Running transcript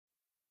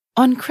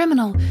On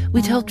Criminal,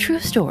 we tell true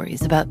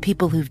stories about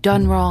people who've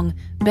done wrong,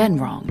 been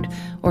wronged,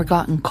 or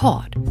gotten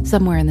caught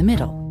somewhere in the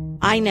middle.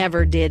 I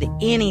never did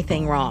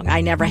anything wrong.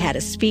 I never had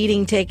a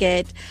speeding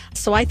ticket.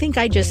 So I think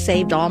I just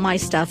saved all my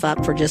stuff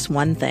up for just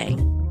one thing.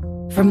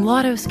 From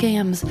lotto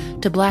scams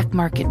to black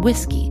market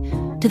whiskey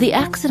to the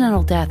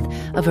accidental death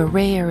of a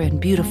rare and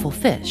beautiful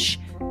fish,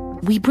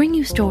 we bring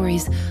you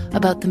stories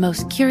about the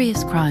most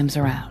curious crimes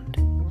around.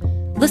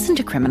 Listen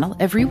to Criminal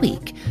every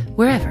week,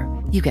 wherever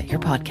you get your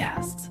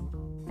podcasts.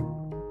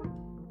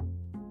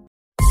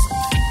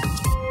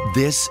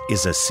 This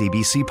is a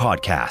CBC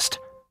podcast.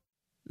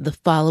 The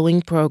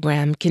following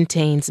program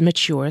contains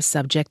mature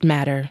subject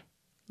matter.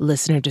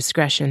 Listener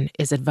discretion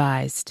is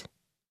advised.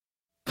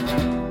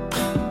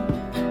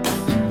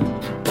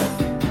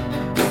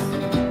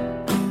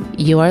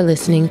 You are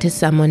listening to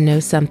Someone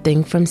Knows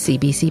Something from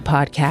CBC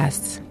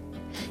Podcasts.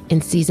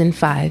 In Season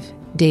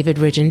 5, David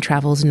Ridgen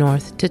travels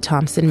north to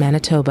Thompson,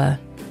 Manitoba,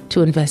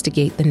 to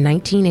investigate the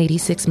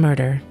 1986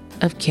 murder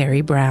of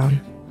Carrie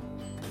Brown.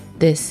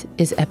 This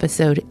is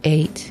Episode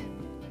 8,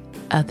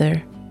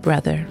 Other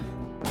Brother.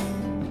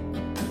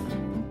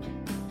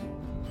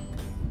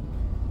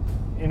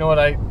 You know what,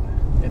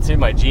 it's in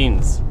my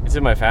genes. It's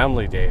in my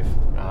family, Dave.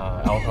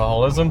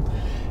 Alcoholism.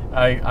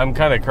 I'm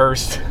kind of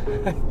cursed.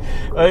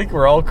 I think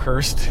we're all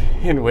cursed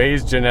in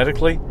ways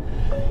genetically.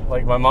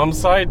 Like my mom's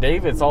side,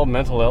 Dave, it's all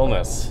mental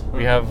illness.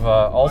 We have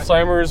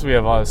Alzheimer's, we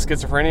have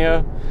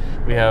schizophrenia,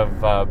 we have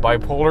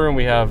bipolar, and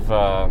we have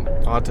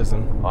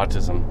autism.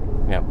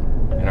 Autism, yeah,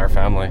 in our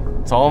family.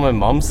 It's all on my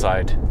mom's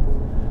side.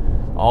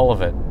 All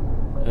of it.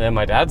 And then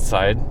my dad's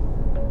side,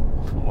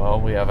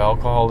 well, we have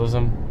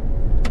alcoholism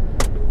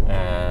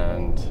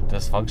and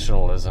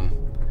dysfunctionalism.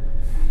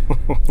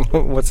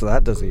 What's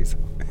that disease?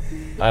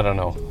 I don't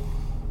know.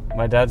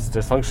 My dad's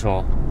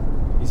dysfunctional.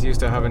 He's used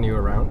to having you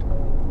around?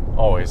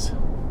 Always,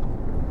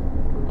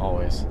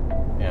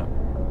 yeah.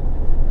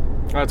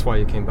 That's why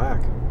you came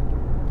back.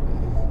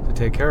 To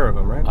take care of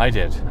him, right? I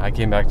did. I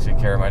came back to take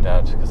care of my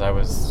dad because I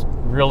was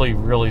really,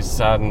 really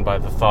saddened by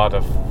the thought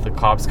of the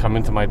cops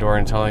coming to my door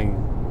and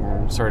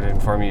sorry to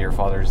inform you, your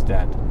father's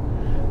dead.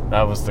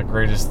 That was the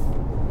greatest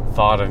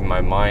thought in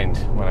my mind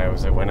when I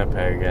was at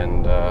Winnipeg,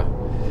 and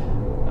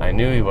I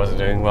knew he wasn't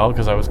doing well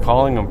because I was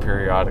calling him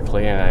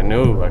periodically, and I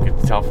knew I could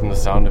tell from the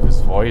sound of his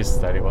voice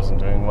that he wasn't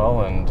doing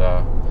well, and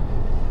I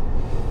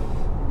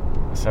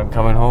said, I'm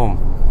coming home.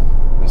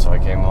 And so I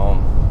came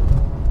home.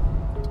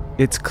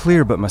 It's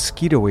clear but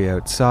mosquito-y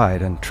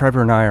outside, and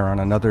Trevor and I are on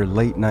another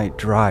late-night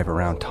drive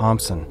around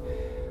Thompson.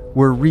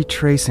 We're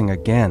retracing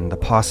again the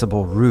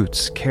possible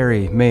routes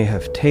Carrie may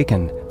have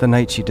taken the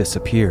night she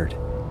disappeared.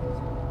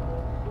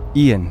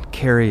 Ian,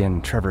 Carrie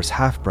and Trevor's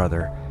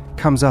half-brother,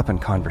 comes up in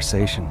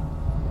conversation.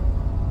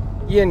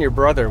 Ian, your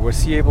brother,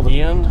 was he able to...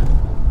 Ian?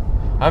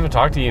 I haven't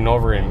talked to Ian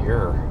over a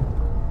year.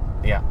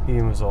 Yeah,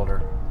 Ian was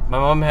older. My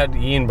mom had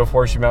Ian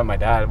before she met my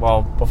dad.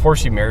 Well, before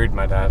she married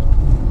my dad.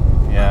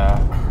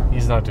 Yeah,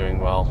 he's not doing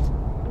well.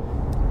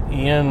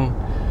 Ian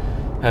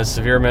has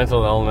severe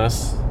mental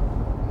illness.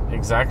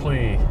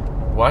 Exactly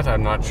what,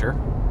 I'm not sure.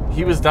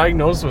 He was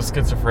diagnosed with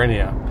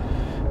schizophrenia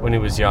when he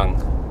was young.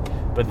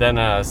 But then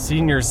a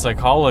senior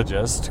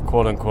psychologist,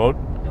 quote unquote,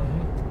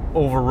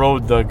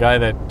 overrode the guy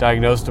that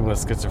diagnosed him with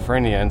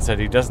schizophrenia and said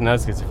he doesn't have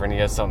schizophrenia, he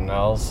has something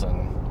else.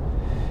 And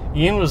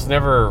Ian was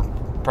never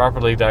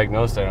properly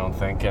diagnosed, I don't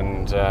think,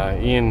 and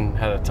Ian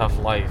had a tough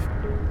life.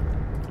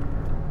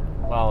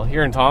 Well,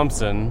 here in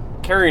Thompson,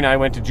 Carrie and I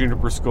went to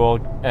Juniper School,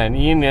 and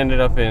Ian ended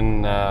up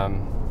in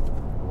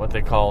what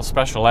they call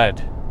special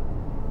ed,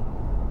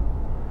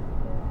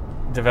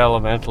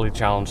 developmentally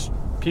challenged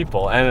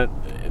people, and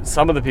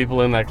some of the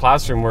people in that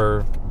classroom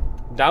were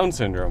Down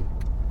syndrome.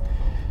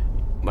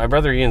 My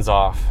brother Ian's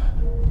off.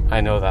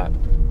 I know that.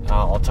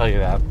 I'll tell you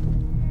that.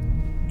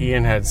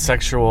 Ian had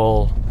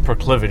sexual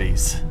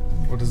proclivities.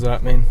 What does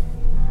that mean?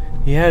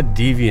 He had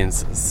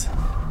deviances.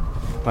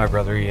 My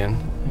brother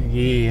Ian.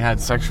 He had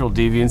sexual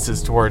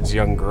deviances towards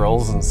young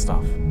girls and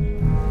stuff.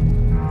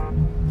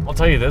 I'll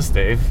tell you this,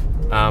 Dave.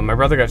 My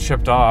brother got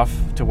shipped off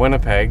to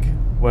Winnipeg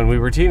when we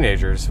were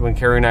teenagers, when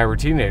Carrie and I were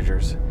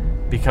teenagers,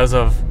 because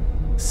of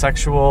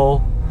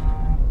sexual...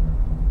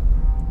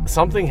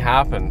 Something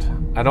happened.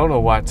 I don't know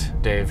what,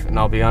 Dave, and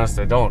I'll be honest,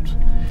 I don't.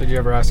 Did you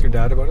ever ask your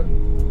dad about it?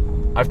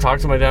 I've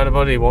talked to my dad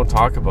about it, he won't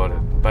talk about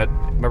it. But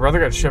my brother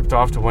got shipped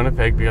off to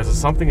Winnipeg because of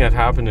something that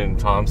happened in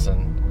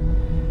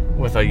Thompson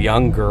with a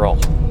young girl.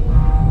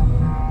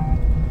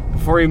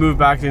 Before he moved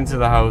back into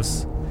the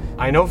house,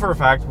 I know for a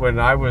fact when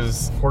I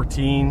was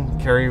 14,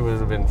 Carrie would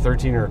have been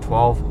 13 or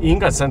 12, Ian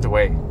got sent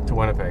away to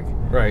Winnipeg.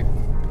 Right.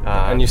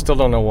 And you still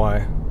don't know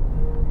why?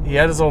 He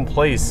had his own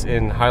place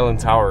in Highland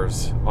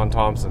Towers on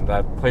Thompson,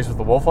 that place with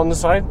the wolf on the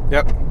side.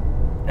 Yep.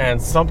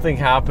 And something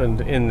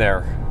happened in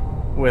there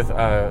with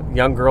a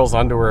young girl's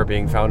underwear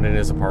being found in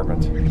his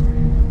apartment.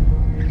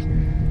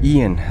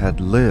 Ian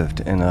had lived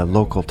in a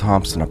local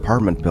Thompson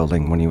apartment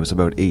building when he was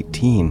about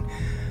 18,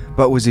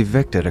 but was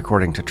evicted,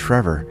 according to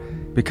Trevor,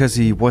 because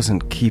he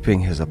wasn't keeping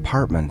his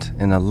apartment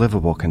in a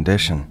livable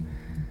condition.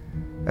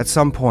 At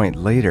some point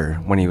later,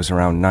 when he was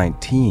around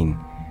 19,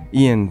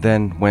 Ian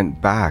then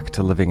went back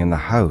to living in the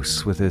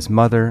house with his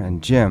mother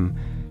and Jim,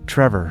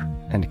 Trevor,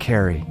 and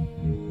Carrie.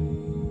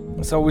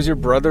 So was your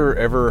brother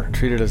ever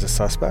treated as a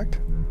suspect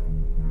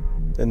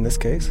in this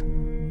case?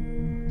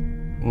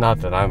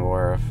 Not that I'm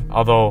aware of.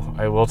 Although,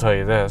 I will tell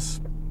you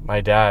this. My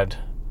dad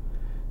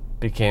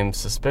became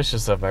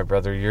suspicious of my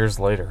brother years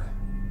later.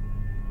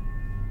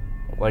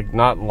 Like,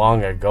 not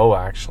long ago,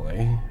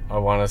 actually. I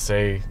want to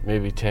say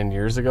maybe 10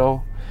 years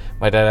ago.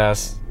 My dad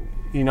asked,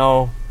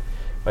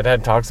 my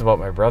dad talks about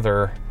my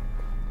brother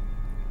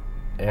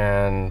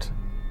and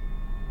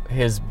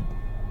his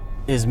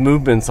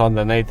movements on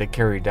the night that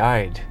Carrie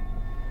died.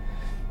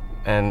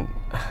 And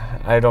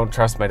I don't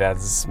trust my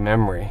dad's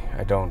memory.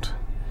 I don't.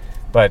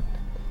 But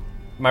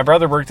my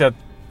brother worked at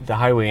the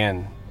Highway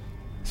Inn.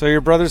 So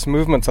your brother's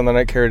movements on the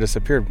night Carrie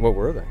disappeared, what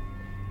were they?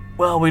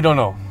 Well, we don't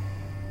know.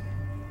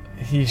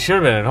 He should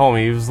have been at home.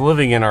 He was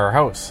living in our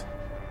house.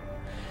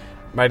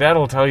 My dad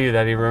will tell you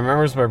that he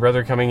remembers my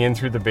brother coming in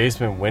through the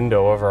basement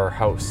window of our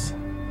house.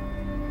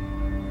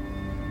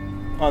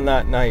 On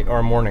that night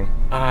or morning?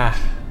 I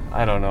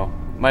don't know.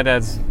 My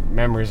dad's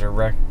memories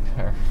are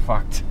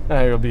fucked.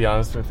 I'll be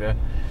honest with you.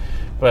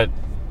 But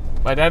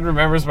my dad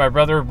remembers my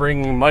brother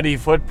bringing muddy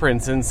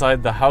footprints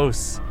inside the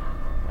house.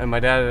 And my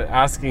dad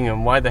asking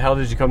him, why the hell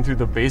did you come through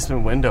the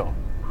basement window?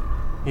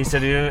 He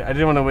said, I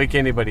didn't want to wake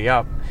anybody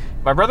up.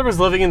 My brother was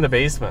living in the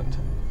basement.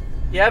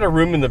 He had a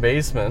room in the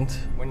basement.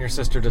 When your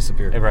sister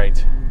disappeared?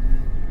 Right.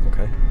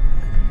 Okay.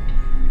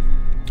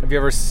 Have you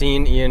ever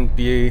seen Ian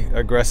be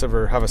aggressive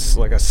or have a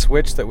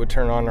switch that would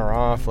turn on or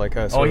off?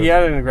 He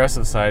had an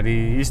aggressive side.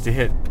 He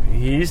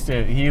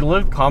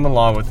lived common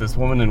law with this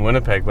woman in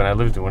Winnipeg when I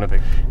lived in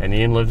Winnipeg. And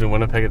Ian lived in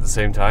Winnipeg at the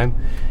same time.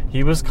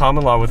 He was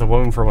common law with a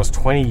woman for almost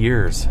 20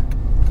 years.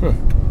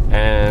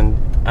 And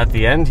at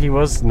the end, he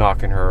was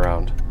knocking her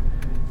around.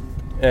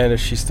 And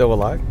is she still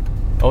alive?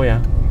 Oh,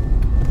 yeah.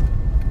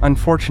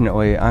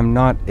 Unfortunately, I'm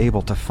not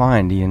able to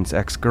find Ian's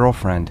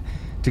ex-girlfriend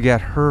to get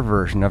her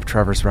version of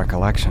Trevor's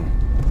recollection.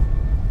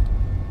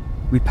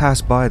 We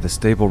pass by the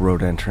Stable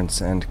Road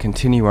entrance and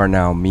continue our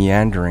now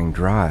meandering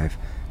drive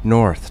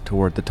north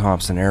toward the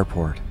Thompson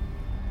Airport.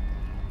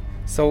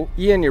 So,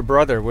 Ian, your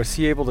brother, was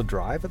he able to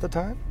drive at the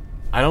time?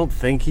 I don't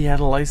think he had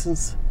a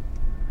license.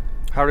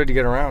 How did he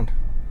get around?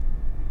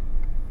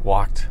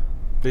 Walked.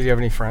 Did he have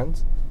any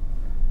friends?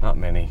 Not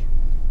many.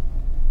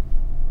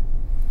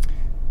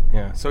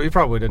 Yeah, so he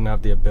probably didn't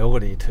have the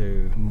ability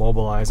to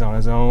mobilize on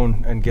his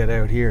own and get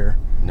out here.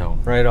 No.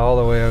 Right all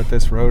the way out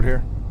this road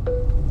here.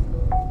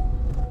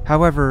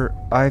 However,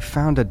 I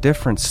found a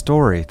different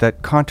story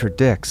that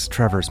contradicts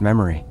Trevor's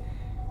memory.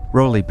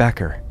 Rolly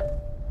Becker.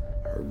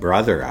 Her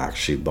brother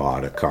actually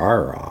bought a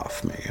car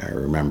off me. I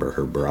remember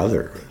her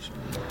brother was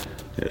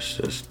just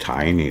this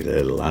tiny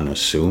little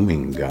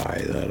unassuming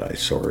guy that I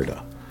sort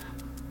of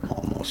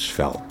almost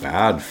felt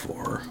bad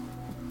for.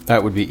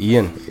 That would be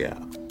Ian. Yeah.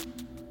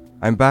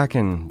 I'm back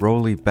in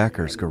Rolly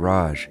Becker's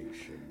garage.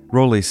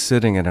 Rolly's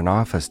sitting at an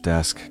office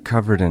desk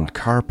covered in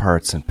car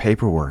parts and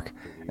paperwork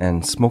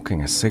and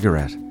smoking a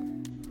cigarette.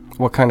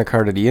 What kind of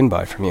car did Ian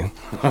buy from you?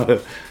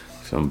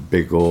 Some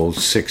big old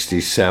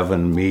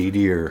 67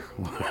 Meteor.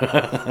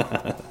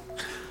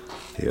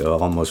 You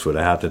almost would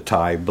have had to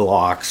tie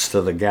blocks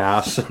to the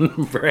gas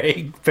and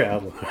brake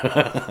pedal.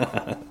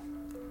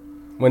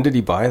 When did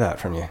he buy that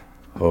from you?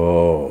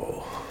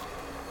 Oh,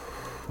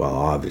 well,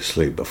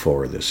 obviously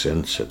before this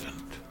incident.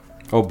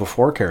 Oh,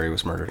 before Carrie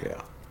was murdered?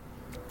 Yeah.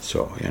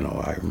 So,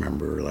 I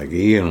remember,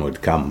 Ian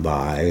would come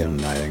by,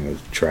 and I think it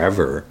was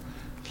Trevor,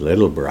 his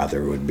little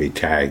brother, would be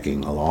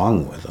tagging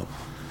along with him.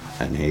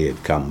 And he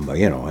had come by,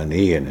 and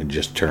Ian had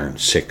just turned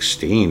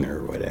 16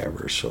 or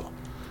whatever, so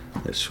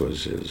this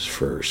was his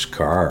first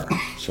car.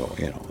 So,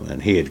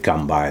 and he had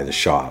come by the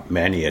shop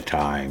many a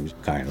time,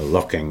 kind of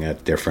looking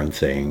at different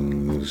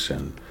things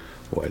and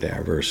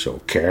whatever. So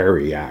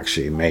Carrie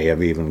actually may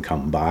have even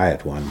come by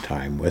at one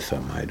time with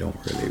him. I don't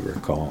really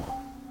recall.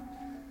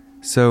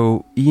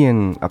 So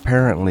Ian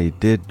apparently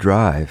did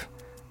drive,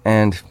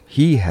 and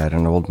he had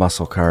an old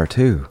muscle car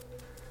too.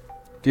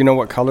 Do you know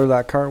what color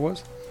that car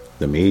was?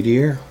 The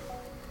Meteor?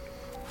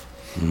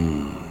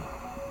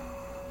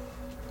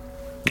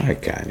 I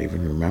can't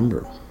even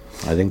remember.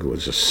 I think it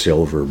was a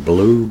silver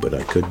blue, but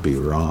I could be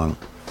wrong.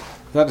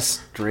 Is that a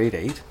straight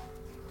 8?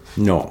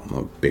 No,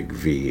 a big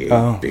V8,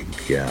 Oh. Big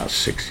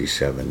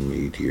 67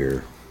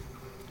 Meteor.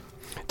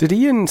 Did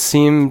Ian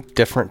seem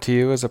different to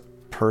you as a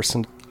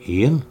person?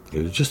 Ian? He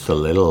was just a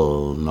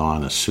little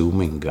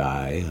non-assuming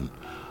guy, and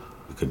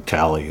you could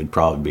tell he'd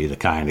probably be the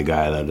kind of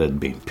guy that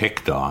had been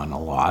picked on a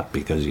lot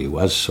because he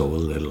was so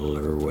little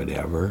or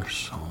whatever,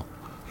 so,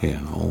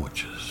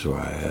 which is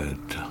why I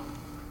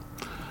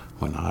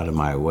went out of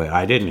my way.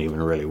 I didn't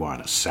even really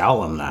want to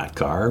sell him that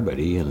car, but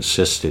he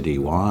insisted he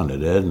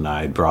wanted it, and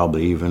I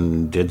probably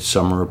even did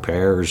some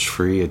repairs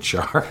free of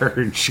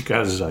charge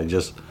because I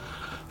just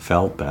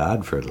felt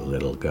bad for the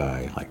little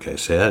guy. Like I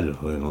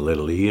said, when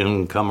little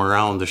Ian come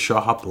around the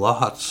shop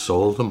lots,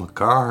 sold him a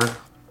car.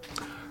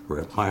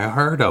 Ripped my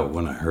heart out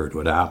when I heard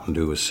what happened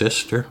to his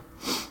sister.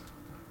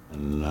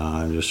 And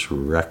I'm just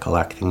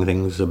recollecting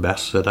things the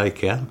best that I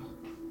can.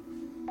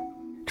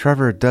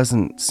 Trevor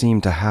doesn't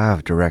seem to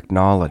have direct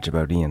knowledge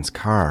about Ian's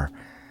car,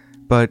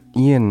 but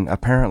Ian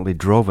apparently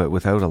drove it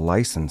without a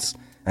license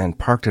and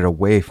parked it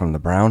away from the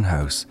Brown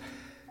house.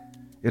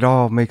 It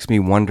all makes me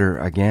wonder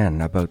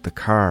again about the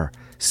car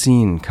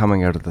seen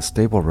coming out of the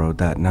stable road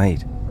that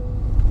night.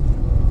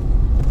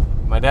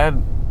 My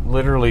dad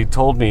literally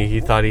told me he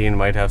thought Ian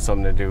might have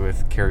something to do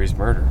with Carrie's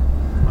murder.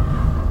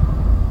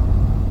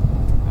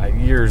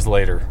 Years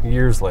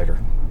later.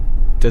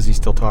 Does he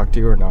still talk to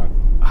you or not?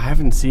 I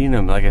haven't seen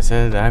him. Like I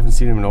said, I haven't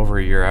seen him in over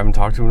a year. I haven't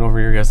talked to him in over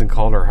a year. He hasn't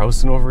called our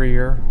house in over a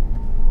year.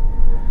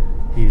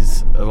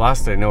 The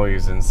last I know,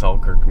 he's in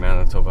Selkirk,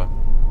 Manitoba.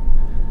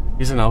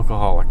 He's an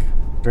alcoholic.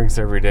 Drinks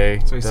every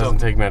day. So he doesn't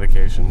take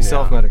medication. He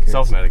self-medicates.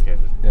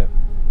 Self-medicated. Yeah.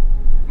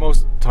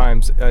 Most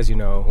times, as you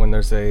know, when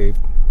there's a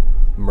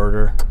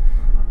murder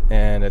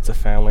and it's a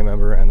family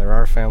member and there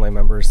are family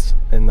members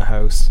in the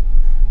house,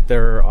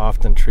 they're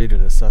often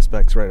treated as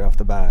suspects right off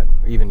the bat,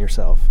 even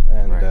yourself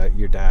and Right.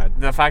 Your dad.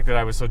 The fact that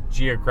I was so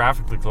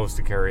geographically close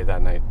to Carrie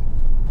that night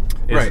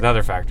is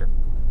another factor.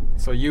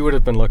 So you would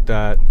have been looked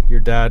at,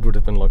 your dad would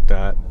have been looked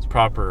at. It's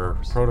proper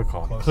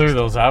protocol. Clear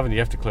those avenues. You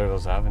have to clear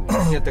those avenues.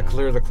 You have to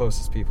clear the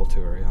closest people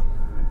to her, yeah.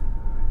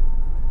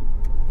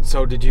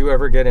 So did you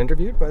ever get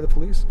interviewed by the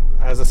police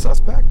as a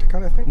suspect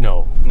kind of thing?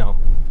 No. No.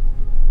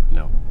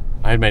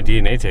 I had my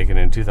DNA taken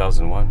in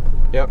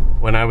 2001. Yep.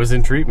 When I was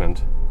in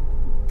treatment.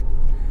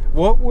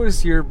 What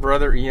was your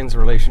brother Ian's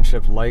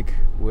relationship like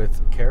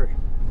with Carrie?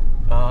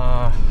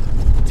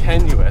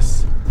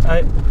 Tenuous.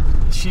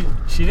 She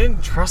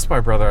didn't trust my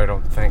brother, I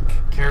don't think.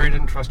 Carrie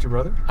didn't trust your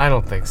brother? I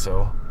don't think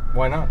so.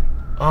 Why not?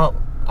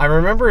 I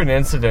remember an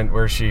incident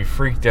where she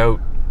freaked out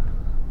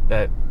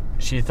that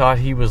she thought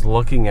he was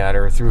looking at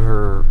her through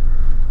her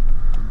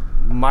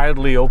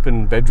mildly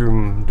open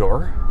bedroom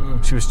door.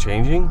 She was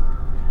changing.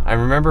 I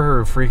remember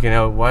her freaking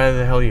out. Why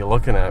the hell are you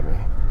looking at me?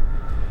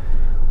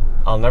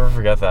 I'll never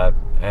forget that.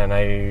 And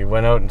I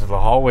went out into the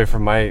hallway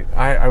from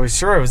I was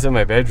sure I was in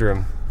my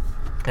bedroom.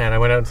 And I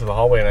went out into the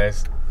hallway and I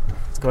said,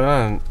 what's going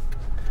on?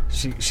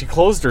 She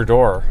closed her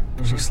door.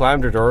 She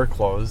slammed her door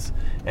closed.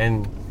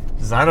 And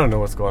he says, I don't know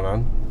what's going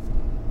on.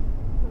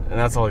 And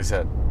that's all he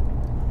said.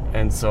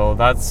 And so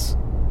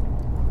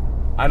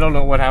I don't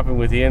know what happened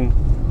with Ian.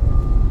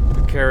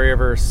 Did Carrie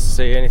ever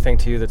say anything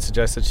to you that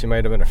suggested she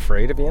might have been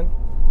afraid of Ian?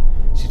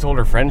 She told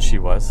her friend she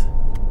was.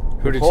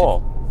 Who Nicole.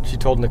 did she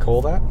told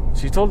Nicole that?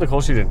 She told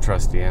Nicole she didn't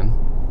trust Ian.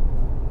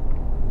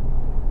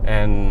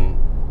 And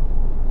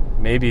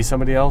maybe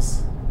somebody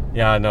else?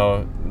 Yeah,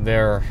 no,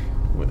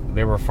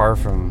 they were far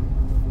from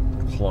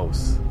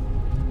close.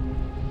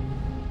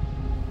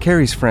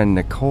 Carrie's friend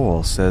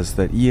Nicole says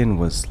that Ian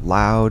was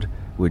loud,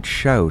 would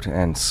shout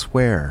and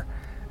swear,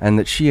 and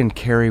that she and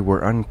Carrie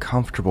were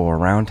uncomfortable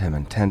around him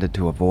and tended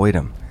to avoid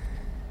him.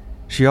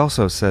 She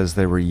also says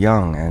they were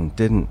young and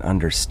didn't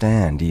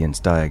understand Ian's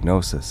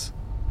diagnosis.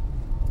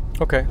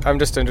 Okay, I'm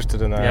just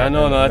interested in that. Yeah,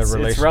 no,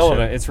 it's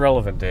relevant. It's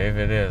relevant, Dave.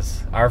 It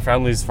is. Our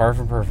family's far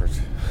from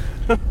perfect.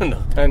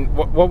 No. And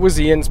what was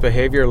Ian's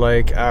behavior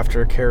like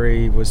after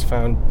Carrie was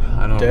found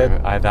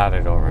dead? I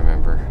don't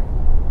remember.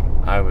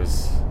 I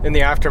was... In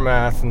the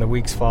aftermath and the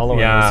weeks following,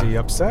 was he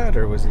upset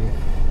or was he...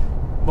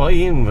 Well,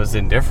 Ian was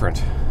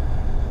indifferent.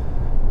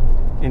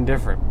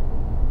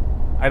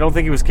 I don't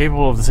think he was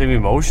capable of the same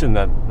emotion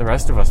that the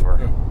rest of us were.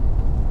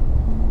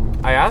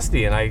 I asked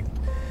Ian, I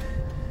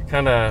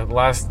kind of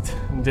last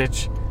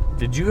ditch,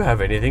 did you have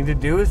anything to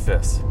do with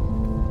this?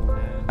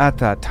 At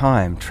that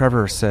time,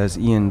 Trevor says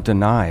Ian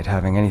denied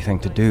having anything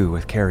to do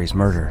with Carrie's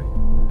murder.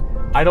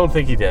 I don't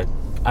think he did.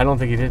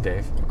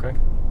 Dave. Okay.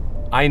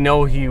 I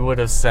know he would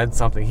have said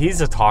something.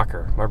 He's a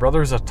talker. My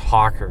brother's a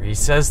talker. He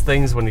says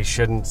things when he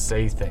shouldn't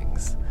say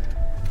things.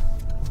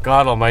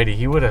 God almighty,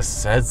 he would have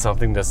said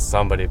something to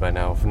somebody by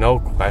now, no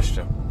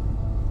question.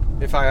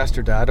 If I asked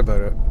your dad about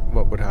it,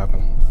 what would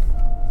happen?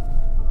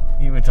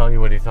 He would tell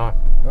you what he thought.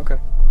 Okay.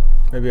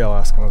 Maybe I'll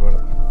ask him about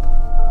it.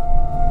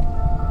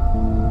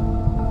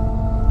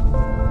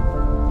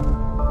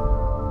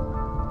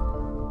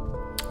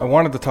 I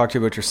wanted to talk to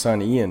you about your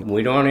son, Ian.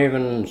 We don't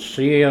even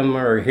see him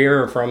or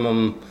hear from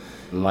him.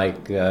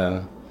 Like,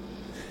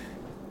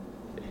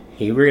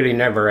 he really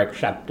never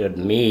accepted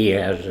me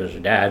as his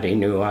dad. He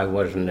knew I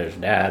wasn't his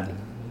dad.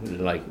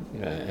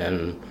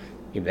 And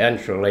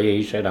eventually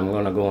he said, I'm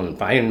going to go and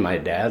find my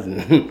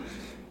dad.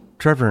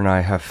 Trevor and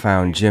I have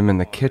found Jim in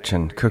the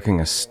kitchen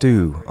cooking a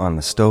stew on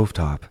the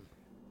stovetop.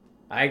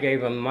 I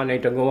gave him money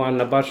to go on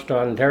the bus to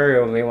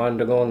Ontario if he wanted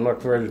to go and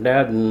look for his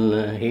dad,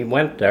 and he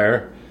went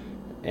there.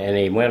 And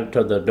he went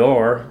to the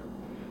door.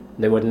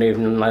 They wouldn't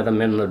even let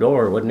him in the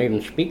door, wouldn't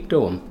even speak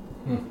to him.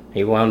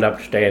 He wound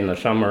up staying the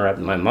summer at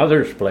my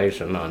mother's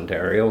place in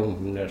Ontario,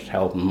 just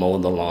help him mow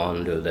the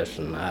lawn, do this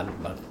and that.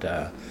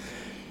 But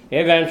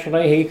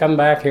eventually he come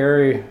back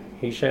here.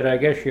 He said, I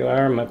guess you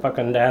are my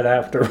fucking dad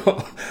after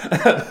all.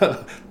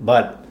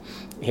 But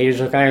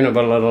he's a kind of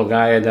a little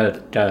guy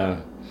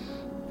that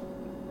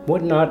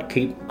would not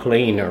keep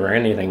clean or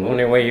anything.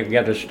 Only way you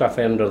get his stuff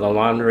into the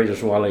laundry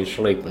is while he's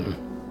sleeping.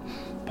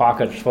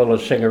 pockets full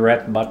of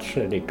cigarette butts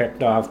that he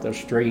picked off the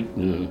street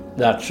and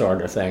that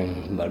sort of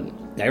thing. But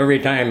every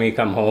time he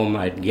come home,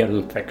 I'd get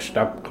him fixed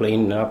up,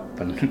 cleaned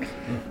up, and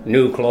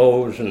new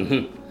clothes,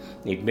 and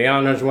he'd be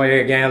on his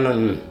way again,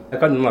 and I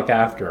couldn't look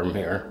after him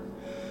here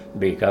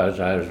because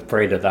I was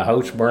afraid of the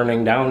house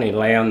burning down. He'd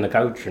lay on the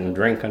couch and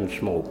drink and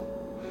smoke.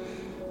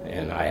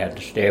 And I had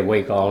to stay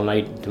awake all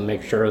night to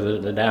make sure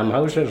that the damn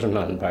house isn't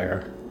on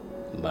fire.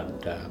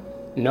 But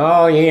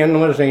no, Ian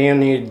was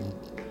Ian.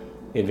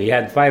 If he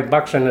had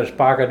 $5 in his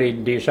pocket,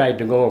 he'd decide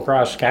to go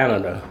across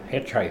Canada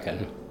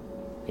hitchhiking.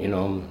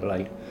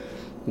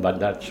 But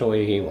that's the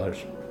way he was,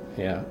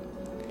 yeah.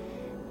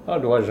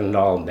 Well, it wasn't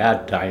all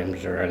bad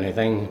times or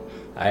anything.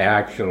 I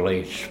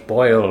actually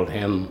spoiled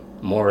him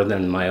more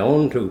than my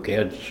own 2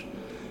 kids.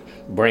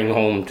 Bring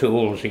home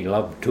tools, he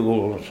loved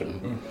tools,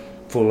 and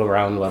fool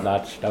around with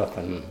that stuff.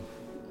 And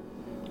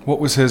what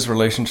was his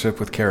relationship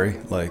with Carrie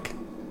like?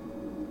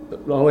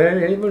 Well,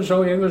 he was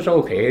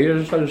okay. He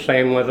was the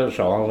same with us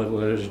all. It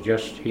was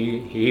just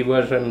he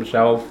was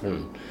himself,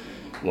 and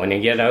when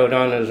he get out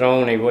on his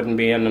own, he wouldn't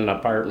be in an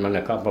apartment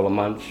a couple of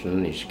months,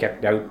 and he's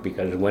kicked out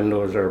because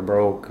windows are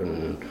broke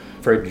and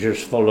fridge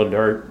is full of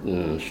dirt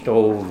and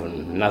stove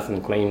and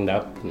nothing cleaned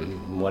up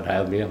and what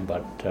have you.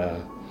 But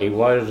he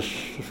was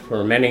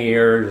for many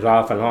years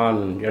off and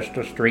on just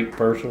a street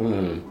person,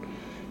 and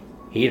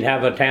he'd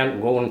have a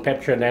tent, go and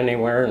pitch it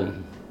anywhere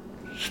and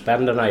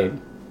spend the night.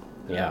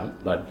 Yeah,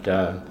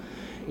 but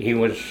he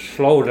was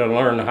slow to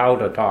learn how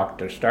to talk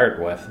to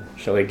start with,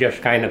 so he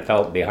just kind of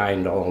felt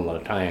behind all the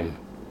time.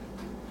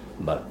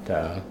 But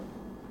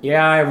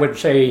yeah, I would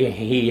say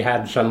he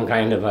had some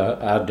kind of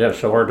a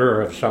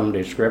disorder of some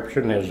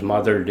description. His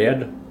mother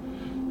did,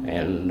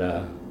 and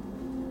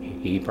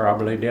he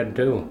probably did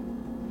too.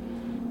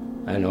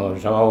 I know it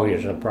was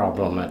always a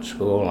problem at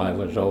school. I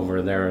was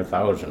over there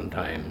 1,000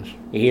 times.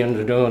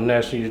 Ian's doing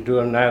this, he's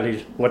doing that.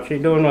 What's he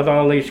doing with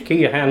all these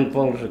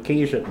handfuls of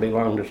keys that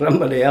belong to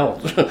somebody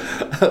else?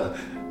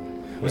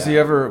 Was he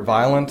ever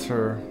violent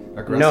or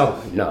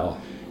aggressive? No.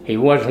 He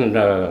wasn't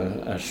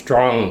a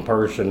strong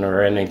person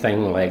or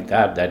anything like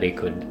that he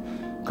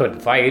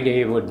could fight.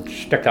 He would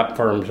stick up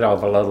for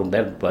himself a little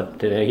bit,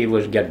 but he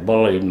was get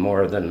bullied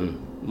more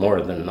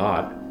than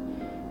not.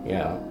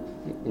 Yeah.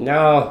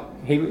 No,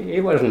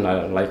 he wasn't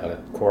like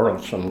a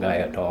quarrelsome guy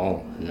at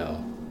all,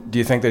 no. Do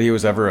you think that he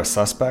was ever a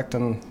suspect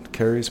in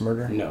Carrie's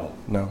murder? No.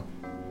 No.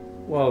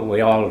 Well,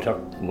 we all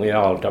took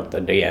the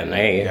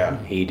DNA.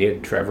 Yeah. He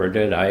did, Trevor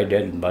did, I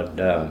did, but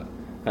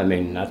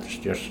that's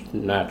just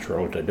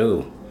natural to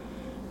do.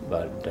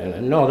 But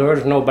no, there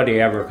was nobody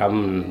ever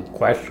come and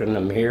question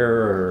him here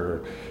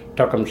or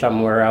took him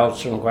somewhere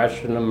else and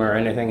questioned him or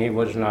anything. He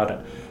was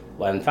not.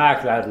 Well, in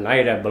fact, that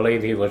night I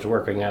believe he was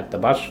working at the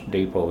bus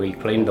depot. He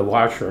cleaned the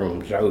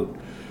washrooms out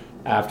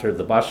after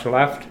the bus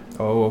left.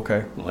 Oh,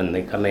 okay. When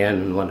they come in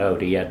and went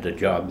out, he had the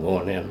job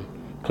going in,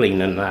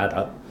 cleaning that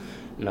up.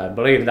 And I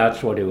believe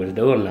that's what he was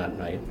doing that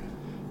night.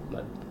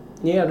 But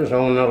he had his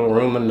own little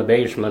room in the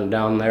basement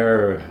down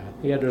there.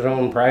 He had his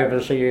own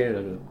privacy.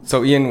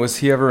 So, Ian, was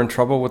he ever in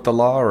trouble with the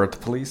law or at the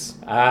police?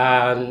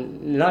 I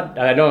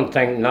don't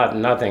think,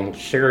 nothing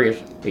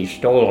serious. He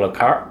stole a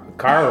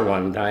car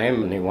one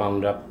time, and he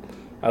wound up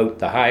out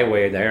the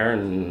highway there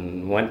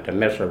and went to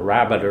miss a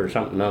rabbit or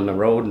something on the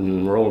road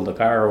and rolled the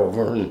car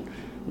over and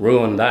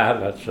ruined that.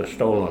 That's a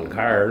stolen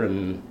car.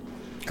 And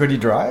could he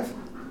drive?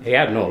 He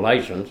had no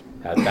license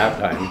at that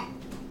time.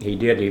 He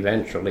did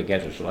eventually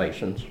get his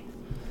license.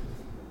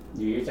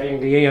 Do you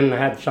think Ian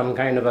had some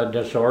kind of a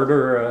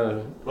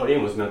disorder? Well,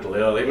 Ian was mentally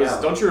ill.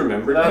 Don't you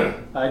remember that?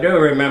 I do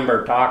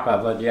remember talk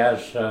of it,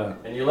 yes.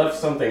 And you left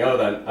something out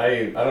that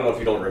I don't know if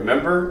you don't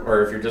remember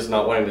or if you're just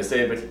not wanting to say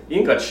it, but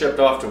Ian got shipped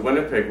off to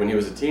Winnipeg when he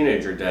was a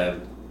teenager,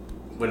 Dad,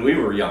 when we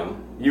were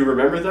young. You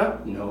remember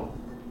that? No.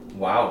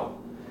 Wow.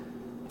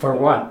 For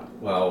what?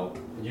 Well,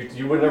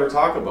 you would never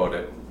talk about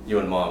it. You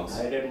and Moms.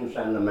 I didn't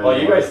send them in.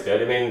 Well, you guys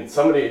did. I mean,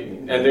 somebody...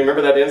 And do you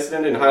remember that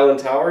incident in Highland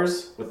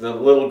Towers with the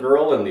little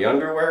girl in the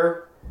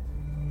underwear?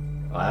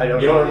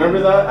 You don't remember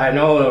that? I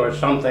know there was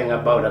something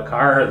about a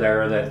car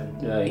there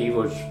that he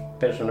was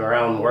pissing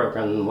around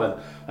working with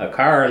a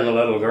car, and the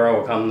little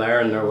girl come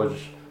there, and there was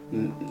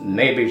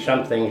maybe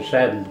something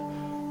said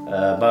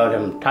about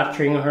him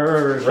touching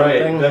her or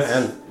something.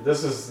 Right.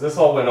 This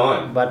all went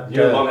on. But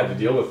you and Mom had to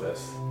deal with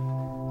this.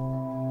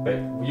 But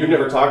you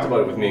never talked about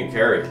it with me and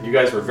Carrie. You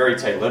guys were very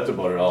tight-lipped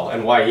about it all.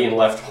 And why Ian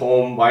left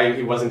home, why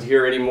he wasn't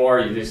here anymore.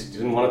 You just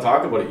didn't want to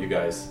talk about it, you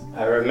guys.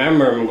 I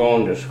remember him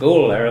going to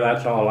school there.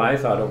 That's all I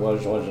thought it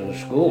was in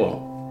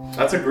school.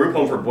 That's a group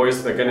home for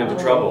boys that get into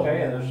trouble.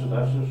 Okay, that's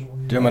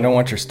just... Jim, I don't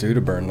want your stew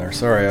to burn there.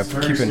 Sorry, I'm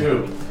keeping...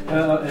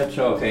 It's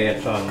okay,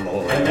 it's on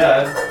low. And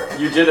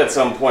Dad, you did at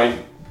some point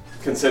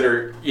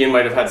consider Ian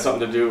might have had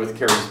something to do with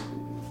Carrie's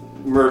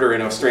murder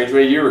in a strange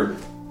way. You were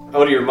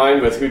out of your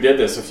mind with who did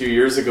this a few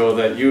years ago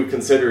that you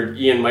considered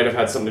Ian might have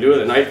had something to do with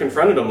it, and I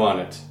confronted him on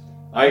it.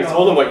 I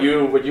told him what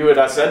you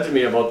had said to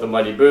me about the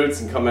muddy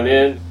boots and coming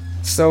in.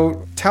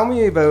 So tell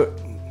me about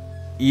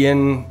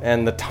Ian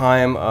and the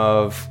time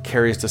of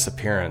Carrie's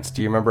disappearance.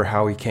 Do you remember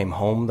how he came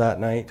home that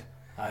night?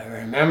 I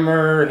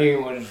remember he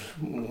was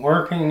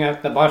working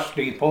at the bus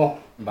depot,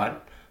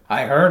 but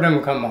I heard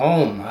him come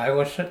home. I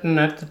was sitting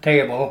at the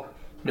table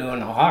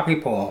doing a hockey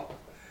pull,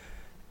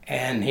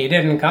 and he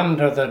didn't come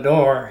to the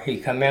door.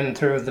 He come in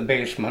through the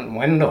basement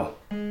window.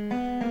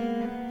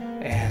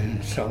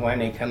 And so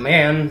when he come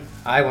in,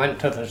 I went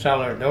to the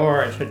cellar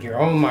door. I said, "You're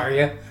home, are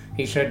you?"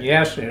 He said,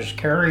 "Yes, is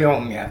Carrie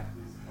home yet?"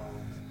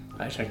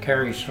 I said,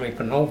 "Carrie's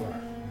sleeping over."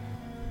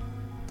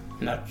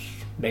 And that's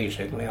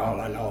basically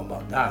all I know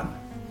about that.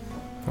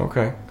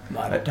 Okay.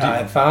 But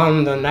I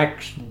found the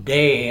next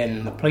day,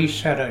 and the police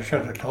said I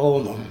should have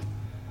told them.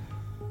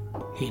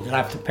 He'd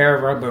left a pair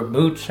of rubber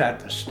boots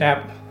at the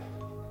step,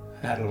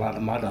 had a lot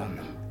of mud on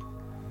them.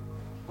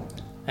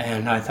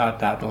 And I thought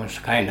that was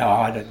kind of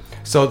odd.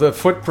 So the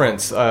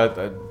footprints,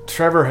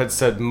 Trevor had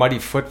said muddy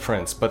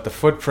footprints, but the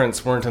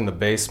footprints weren't in the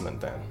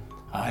basement then.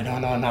 I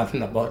don't know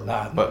nothing about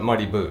that. But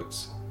muddy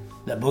boots.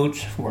 The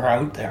boots were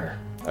out there.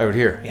 Out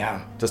here?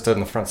 Yeah. Just on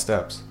the front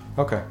steps.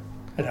 Okay.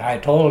 And I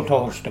told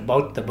Toast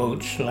about the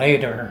boots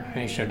later.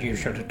 He said, "You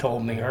should have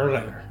told me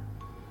earlier."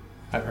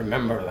 I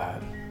remember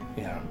that.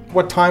 Yeah.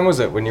 What time was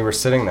it when you were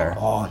sitting there?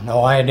 Oh,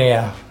 no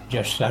idea.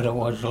 Just said it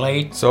was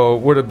late. So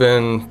it would have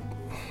been,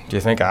 do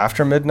you think,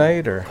 after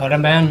midnight or? Could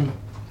have been.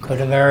 Could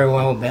have very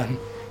well been.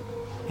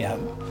 Yeah.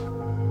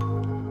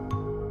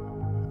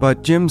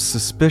 But Jim's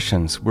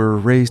suspicions were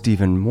raised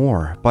even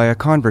more by a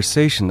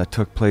conversation that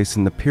took place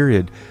in the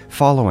period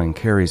following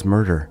Carrie's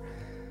murder.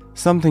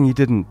 Something he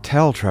didn't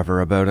tell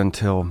Trevor about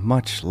until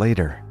much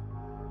later.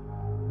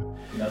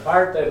 The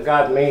part that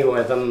got me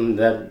with him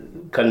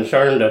that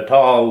concerned at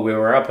all, we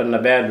were up in the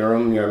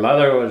bedroom, your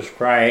mother was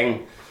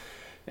crying,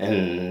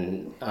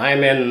 and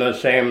I'm in the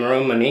same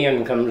room, and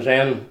Ian comes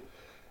in,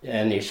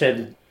 and he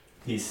said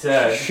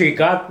she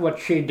got what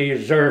she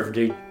deserved.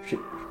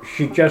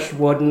 She just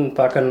wouldn't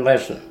fucking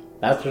listen.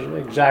 That's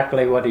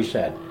exactly what he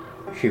said.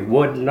 She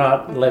would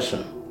not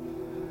listen.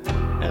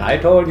 And I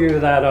told you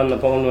that on the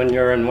phone when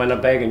you're in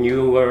Winnipeg, and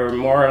you were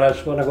more or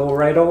less going to go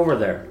right over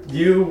there.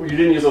 You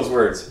didn't use those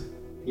words.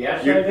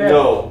 Yes, I did.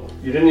 No,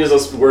 you didn't use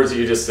those words that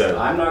you just said.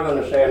 I'm not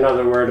going to say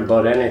another word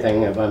about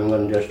anything if I'm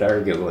going to just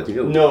argue with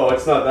you. No,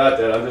 it's not that,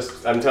 Dad.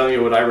 I'm telling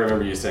you what I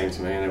remember you saying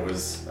to me, and it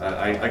was,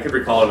 I could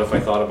recall it if I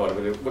thought about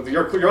it, but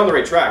you're on the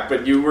right track,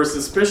 but you were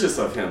suspicious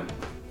of him,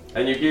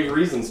 and you gave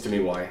reasons to me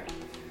why.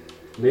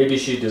 Maybe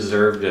she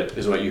deserved it,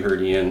 is what you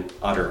heard Ian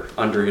utter,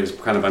 under his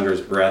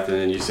breath, and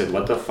then you said,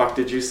 "What the fuck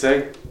did you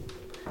say?"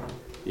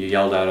 You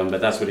yelled at him,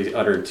 but that's what he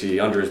uttered to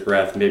you under his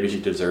breath. Maybe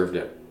she deserved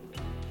it.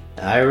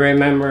 I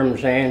remember him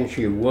saying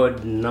she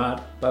would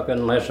not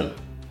fucking listen.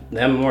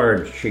 Them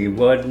words, she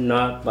would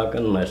not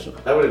fucking listen.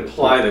 That would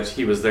imply that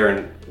he was there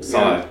and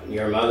saw it.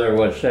 Your mother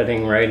was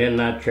sitting right in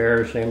that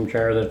chair, same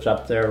chair that's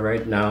up there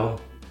right now.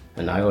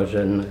 And I was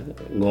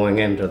going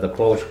into the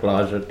clothes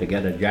closet to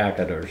get a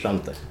jacket or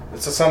something.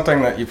 It's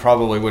something that you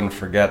probably wouldn't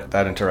forget,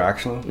 that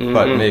interaction,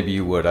 but maybe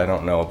you would, I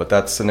don't know. But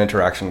that's an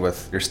interaction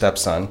with your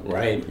stepson.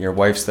 Right. Your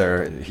wife's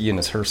there, Ian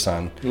is her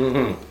son.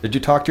 Did you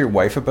talk to your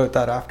wife about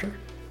that after?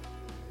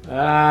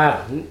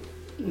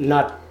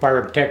 Not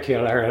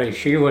particularly.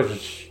 She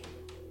was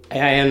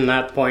in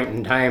that point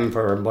in time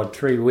for about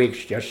 3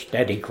 weeks just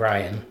steady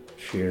crying.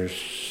 She was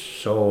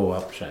so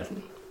upset.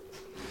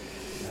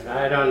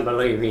 I don't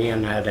believe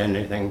Ian had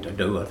anything to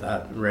do with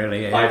that,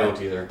 really. I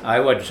don't either. I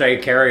would say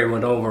Carrie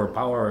would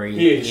overpower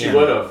Ian. She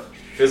would have,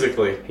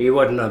 physically. He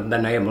wouldn't have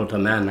been able to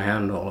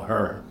manhandle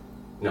her.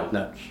 No.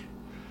 That's,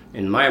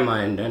 in my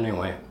mind,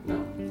 anyway.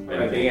 No.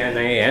 The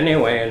DNA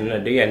anyway, and the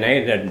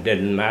DNA that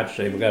didn't match.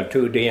 They've got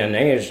 2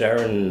 DNAs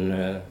there,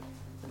 and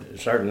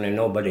certainly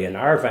nobody in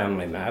our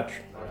family matched.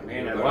 I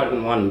mean, it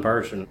wasn't one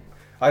person.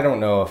 I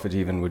don't know if it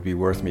even would be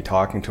worth me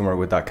talking to him, or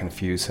would that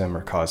confuse him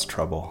or cause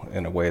trouble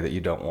in a way that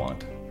you don't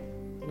want?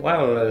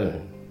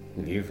 Well,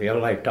 if you feel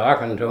like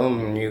talking to him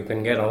and you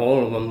can get a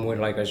hold of him,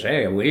 like I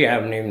say, we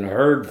haven't even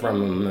heard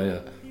from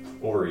him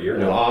over a year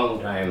in a long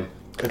time.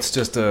 It's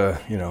just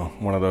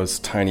one of those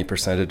tiny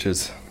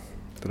percentages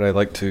that I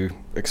like to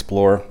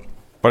explore.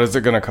 But is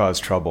it going to cause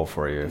trouble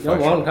for you? It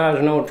won't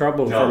cause no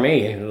trouble for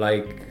me.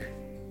 Like,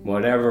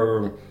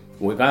 whatever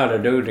we got to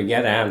do to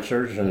get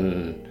answers,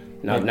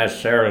 and not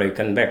necessarily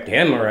convict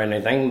him or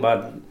anything,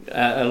 but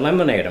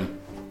eliminate him.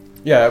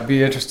 Yeah, it'd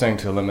be interesting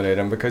to eliminate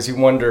him, because you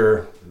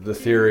wonder, the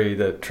theory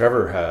that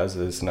Trevor has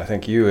is, and I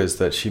think you, is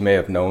that she may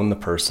have known the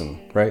person,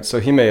 right?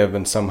 So he may have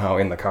been somehow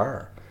in the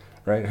car,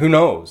 right? Who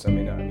knows?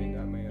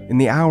 In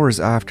the hours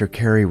after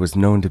Carrie was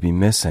known to be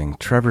missing,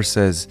 Trevor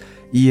says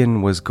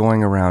Ian was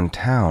going around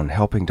town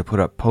helping to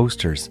put up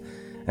posters,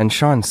 and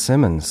Sean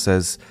Simmons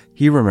says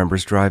he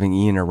remembers driving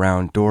Ian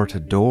around door to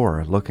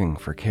door looking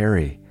for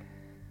Carrie.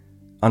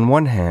 On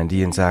one hand,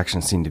 Ian's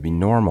actions seemed to be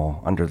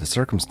normal under the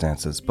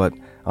circumstances, but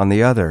on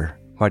the other,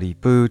 muddy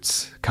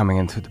boots, coming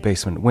in through the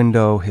basement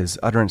window, his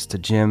utterance to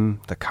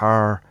Jim, the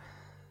car,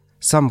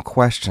 some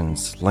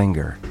questions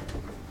linger.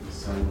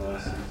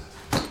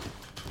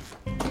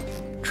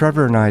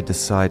 Trevor and I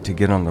decide to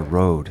get on the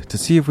road to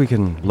see if we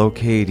can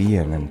locate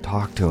Ian and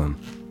talk to him.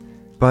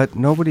 But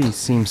nobody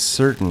seems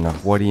certain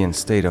of what Ian's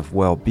state of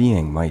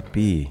well-being might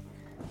be.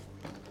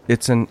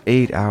 It's an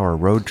 8-hour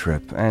road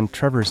trip, and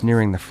Trevor's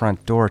nearing the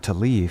front door to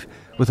leave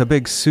with a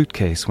big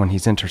suitcase when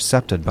he's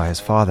intercepted by his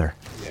father.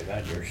 You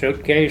got your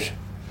suitcase?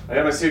 I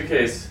got my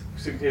suitcase.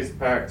 Suitcase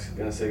packed.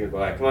 Gonna say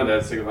goodbye. Come on,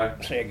 Dad, say goodbye.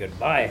 Say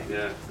goodbye.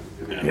 Yeah.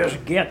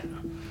 Just get.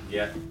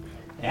 Yeah.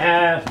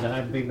 Yes,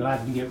 I'd be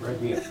glad to get rid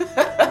of you.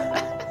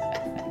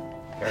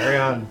 Carry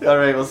on. All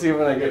right, we'll see you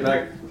when I get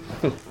back.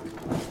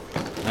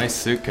 Nice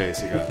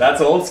suitcase you got.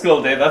 That's old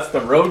school, Dave. That's the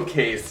road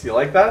case. You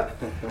like that?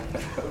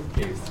 Road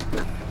case.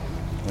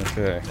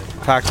 Okay.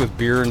 Packed with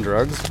beer and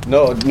drugs?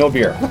 No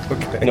beer.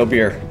 Okay. No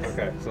beer.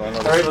 Okay. So All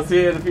right, we'll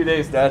see you in a few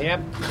days, Dad.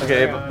 Yep.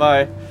 Okay,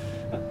 bye.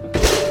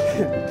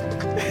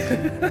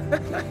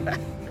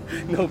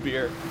 No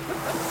beer.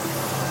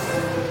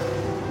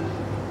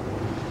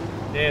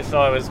 Yeah, so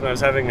when I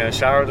was having a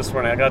shower this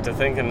morning, I got to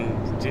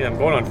thinking, gee, I'm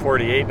going on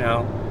 48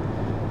 now.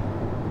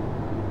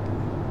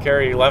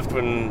 Carrie left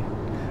when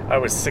I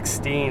was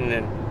 16,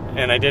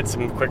 and I did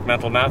some quick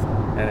mental math,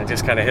 and it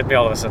just kind of hit me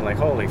all of a sudden, like,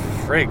 holy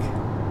frig.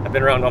 I've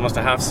been around almost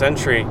a half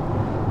century,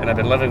 and I've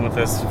been living with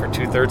this for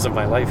 2/3 of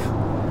my life.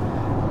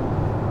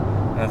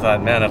 And I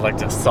thought, man, I'd like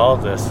to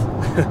solve this.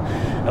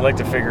 I'd like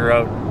to figure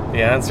out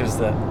the answers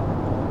that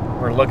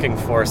we're looking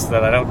for so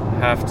that I don't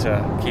have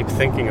to keep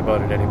thinking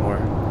about it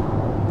anymore.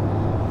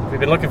 We've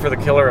been looking for the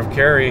killers of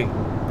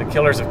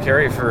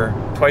Carrie for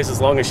twice as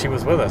long as she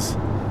was with us.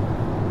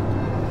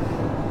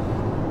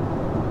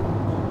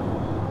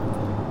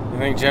 You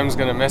think Jim's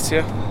gonna miss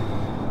you?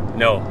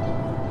 No.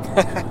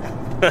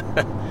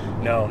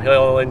 No,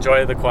 he'll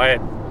enjoy the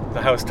quiet,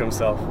 the house to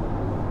himself.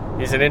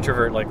 He's an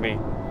introvert like me.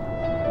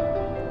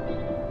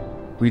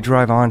 We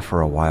drive on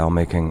for a while,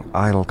 making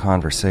idle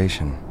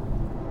conversation.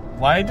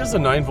 Why does a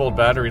 9-volt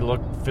battery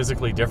look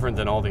physically different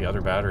than all the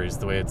other batteries,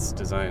 the way it's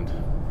designed?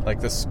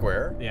 Like this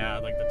square? Yeah,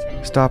 like the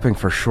two. Stopping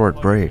for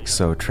short breaks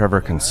so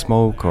Trevor can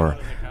smoke, or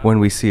when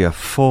we see a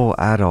full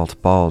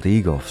adult bald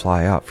eagle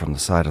fly up from the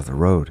side of the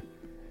road.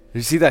 Did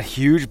you see that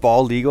huge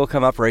bald eagle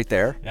come up right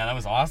there? Yeah, that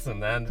was awesome,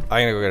 man.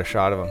 I'm gonna go get a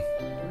shot of him.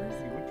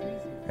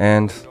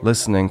 And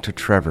listening to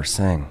Trevor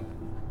sing.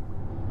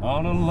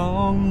 On a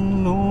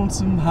long,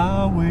 lonesome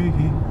highway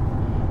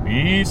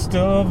east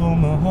of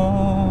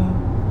Omaha,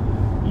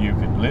 you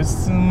could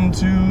listen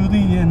to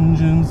the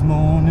engines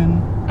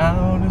moaning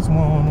out as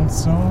one old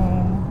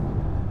song.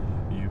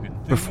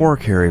 Before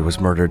Carrie was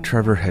murdered,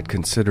 Trevor had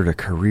considered a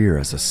career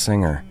as a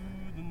singer.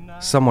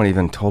 Someone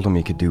even told him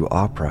he could do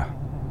opera.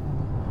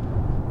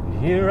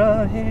 Here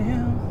I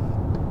am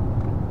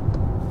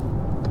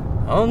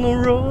on the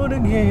road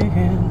again,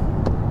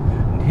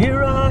 and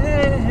here I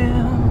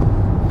am,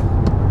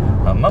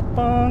 I'm up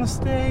on a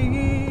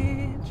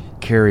stage.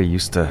 Carrie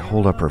used to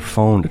hold up her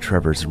phone to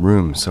Trevor's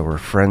room so her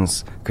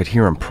friends could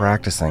hear him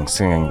practicing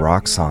singing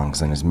rock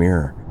songs in his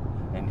mirror.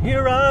 And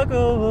here I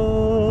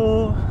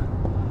go,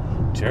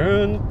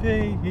 turn the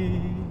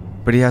page.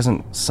 But he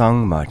hasn't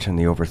sung much in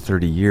the over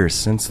 30 years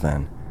since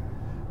then.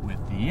 With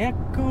the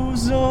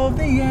echoes of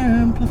the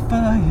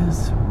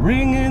amplifiers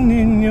ringing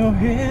in your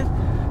head.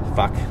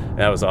 Fuck,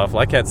 that was awful.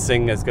 I can't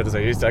sing as good as I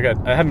used to.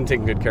 I haven't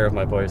taken good care of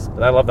my voice,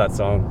 but I love that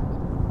song.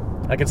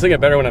 I can sing it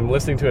better when I'm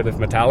listening to it. If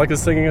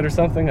Metallica's singing it or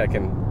something, I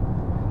can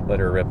let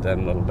her rip then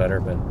a little better,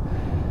 but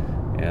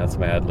yeah, that's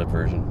my ad-lib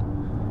version.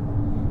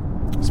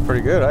 It's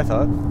pretty good, I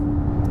thought.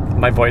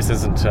 My voice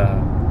isn't,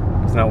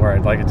 it's not where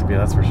I'd like it to be,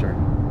 that's for sure.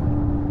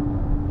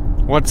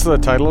 What's the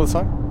title of the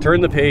song? Turn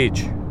the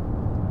Page.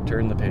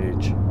 Turn the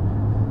Page.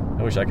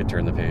 I wish I could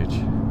turn the page.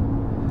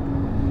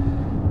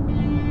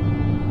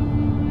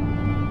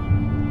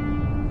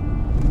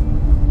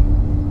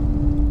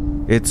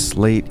 It's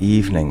late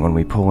evening when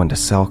we pull into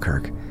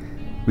Selkirk.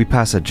 We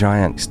pass a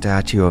giant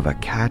statue of a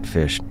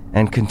catfish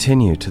and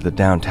continue to the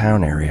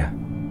downtown area.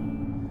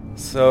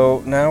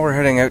 So now we're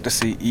heading out to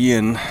see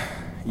Ian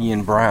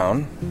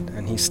Brown,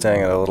 and he's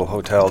staying at a little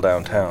hotel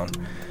downtown.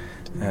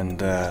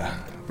 And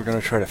we're going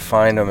to try to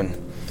find him, and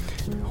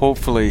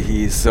hopefully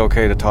he's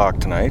okay to talk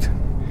tonight.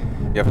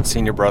 You haven't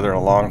seen your brother in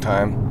a long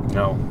time.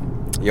 No.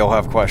 You'll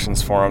have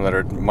questions for him that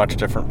are much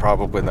different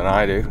probably than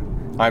I do.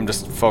 I'm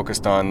just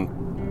focused on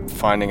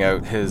finding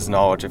out his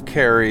knowledge of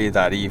Carrie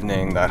that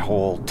evening, that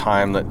whole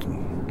time that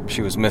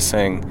she was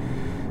missing,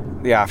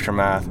 the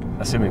aftermath.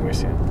 Assuming we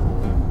see it.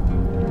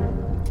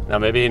 Now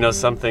maybe he knows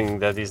something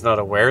that he's not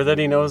aware that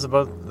he knows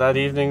about that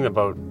evening,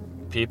 about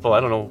people,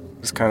 I don't know.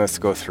 Just kind of to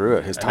go through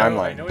it, his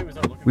timeline.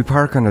 We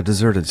park on a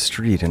deserted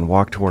street and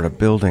walk toward a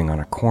building on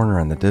a corner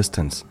in the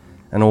distance.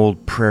 An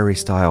old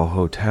prairie-style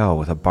hotel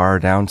with a bar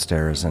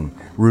downstairs and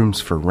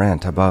rooms for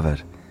rent above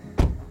it.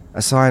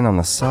 A sign on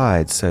the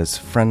side says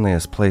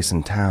friendliest place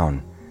in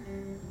town.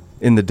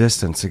 In the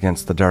distance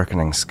against the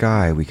darkening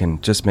sky, we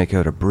can just make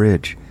out a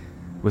bridge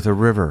with a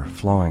river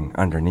flowing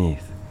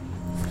underneath.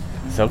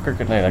 Selkirk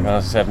at night, I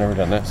gotta say I've never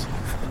done this.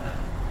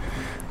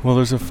 Well,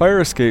 there's a fire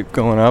escape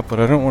going up,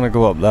 but I don't want to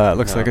go up that. It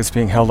looks like it's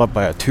being held up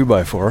by a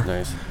 2x4.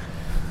 Nice.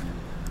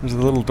 There's a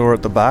little door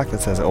at the back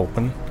that says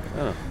open.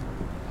 Oh.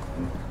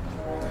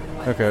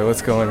 Okay,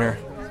 let's go in here.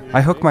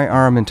 I hook my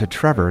arm into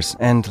Trevor's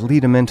and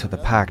lead him into the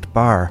packed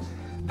bar,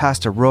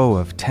 past a row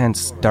of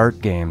tense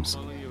dart games.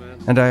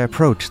 and I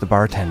approach the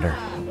bartender.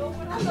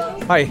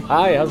 Hi.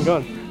 Hi, how's it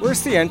going?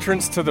 Where's the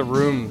entrance to the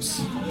rooms?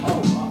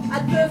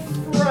 At the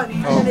front,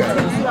 and then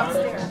it takes you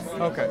upstairs.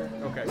 Okay.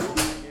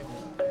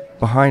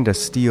 Behind a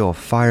steel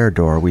fire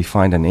door, we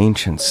find an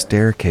ancient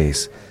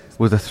staircase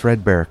with a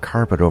threadbare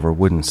carpet over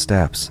wooden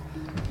steps.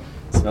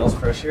 Smells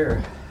fresh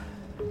air.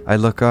 I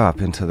look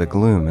up into the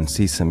gloom and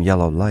see some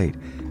yellow light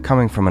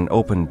coming from an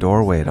open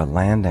doorway at a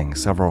landing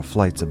several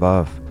flights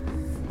above.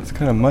 It's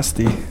kind of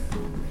musty.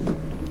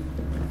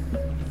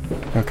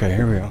 Okay,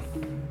 here we go.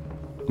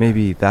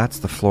 Maybe that's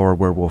the floor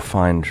where we'll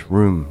find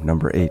room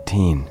number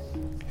 18.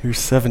 Here's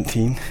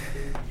 17.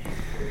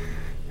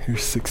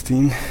 Here's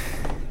 16.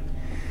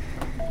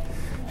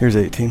 Here's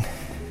 18.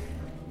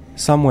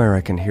 Somewhere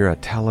I can hear a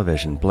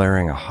television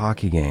blaring a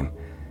hockey game.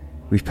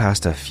 We've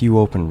passed a few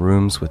open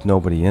rooms with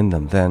nobody in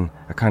them, then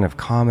a kind of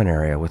common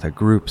area with a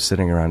group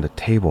sitting around a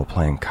table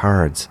playing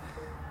cards.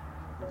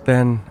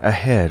 Then,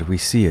 ahead, we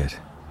see it.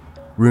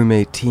 Room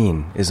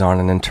 18 is on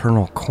an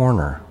internal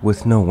corner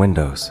with no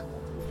windows.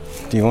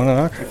 Do you want to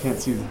knock? I can't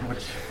see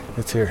much.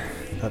 It's here.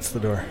 That's the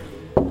door.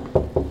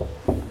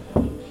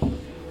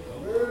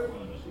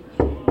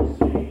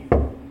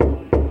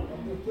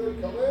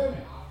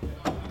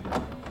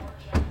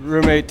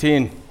 Room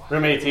 18.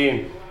 Room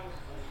 18.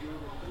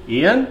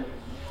 Ian?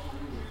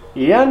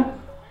 Ian?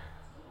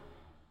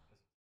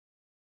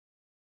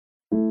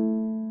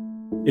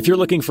 If you're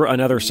looking for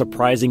another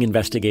surprising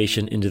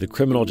investigation into the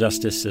criminal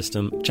justice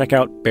system, check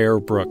out Bear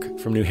Brook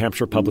from New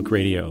Hampshire Public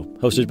Radio,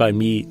 hosted by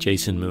me,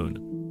 Jason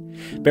Moon.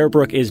 Bear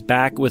Brook is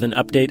back with an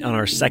update on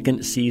our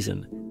second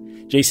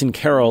season. Jason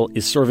Carroll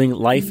is serving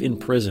life in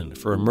prison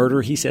for a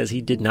murder he says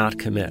he did not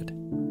commit.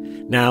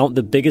 Now,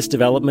 the biggest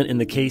development in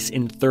the case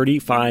in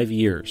 35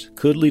 years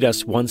could lead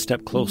us one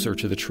step closer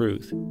to the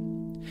truth.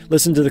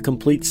 Listen to the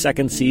complete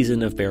second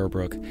season of Bear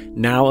Brook,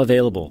 now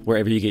available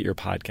wherever you get your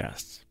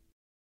podcasts.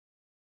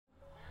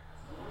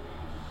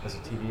 There's a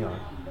TV on.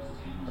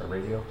 Or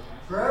radio.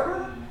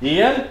 Trevor?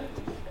 Ian?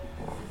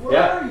 Where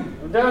are you?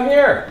 I'm down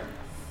here.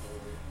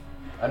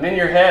 I'm in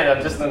your head.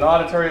 I'm just an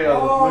auditory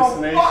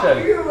hallucination.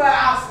 Fuck you,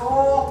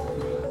 asshole!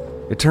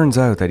 It turns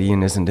out that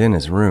Ian isn't in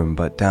his room,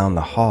 but down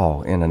the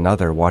hall in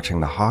another watching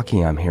the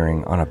hockey I'm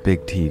hearing on a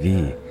big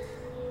TV.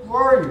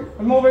 Where are you?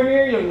 I'm over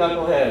here, you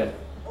knucklehead.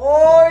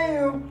 Oh,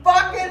 you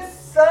fucking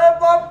son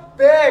of a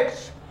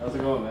bitch! How's it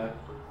going, man?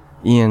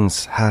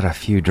 Ian's had a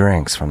few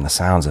drinks from the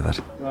sounds of it.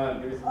 Come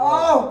on, give me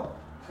some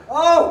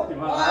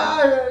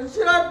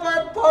Should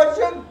I punch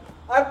him?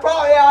 I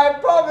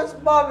promise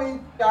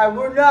Mommy I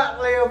will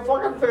not lay a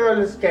fucking finger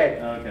on this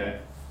kid. Okay.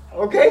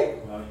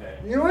 Okay? Okay.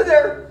 You were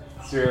there.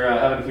 So you're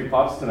having a few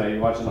pops tonight. You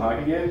watching the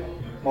hockey game?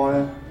 Come on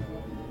in.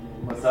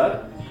 What's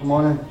that? Come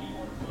on in.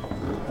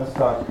 Let's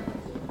talk.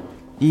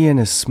 Ian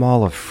is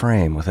small of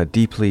frame with a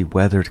deeply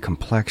weathered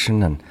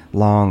complexion and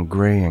long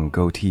grey and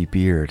goatee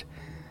beard,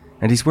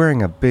 and he's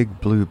wearing a big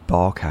blue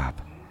ball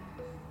cap.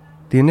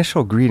 The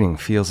initial greeting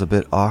feels a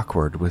bit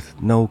awkward with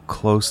no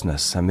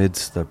closeness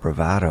amidst the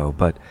bravado,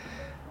 but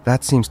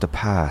that seems to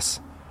pass.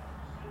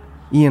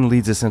 Ian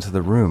leads us into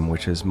the room,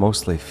 which is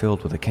mostly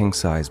filled with a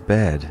king-size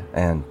bed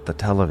and the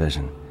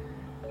television.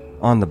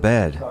 On the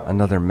bed,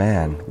 another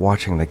man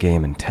watching the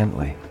game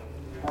intently.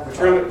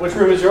 Which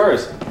room is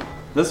yours?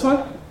 This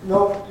one?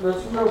 No, this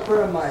is no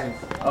friend of mine.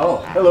 Oh,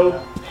 hello.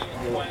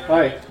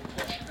 Hi.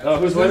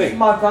 Who's This winning? is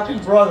my fucking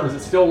brother. Is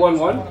it still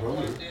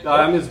 1-1?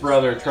 I'm his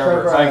brother,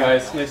 Trevor. Hi,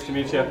 guys. Nice to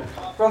meet you.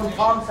 From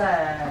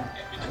Thompson.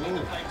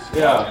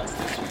 Yeah.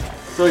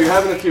 So you're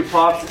having a few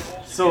pops.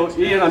 So,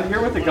 Ian, I'm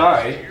here with a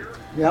guy.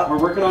 Yeah. We're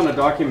working on a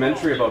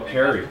documentary about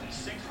Carrie.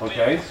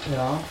 Okay?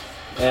 Yeah.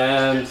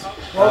 And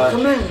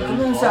Come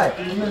inside.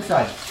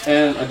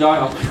 And a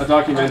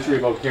documentary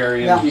about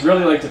Carrie, and Yeah. he'd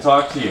really like to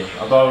talk to you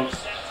about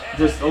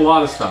just a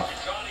lot of stuff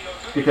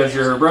because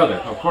you're her brother,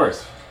 of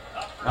course.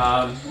 You're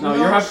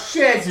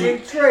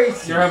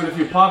having a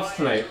few pops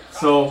tonight,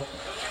 so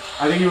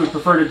I think he would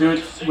prefer to do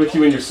it with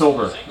you when you're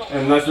sober,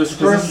 and this is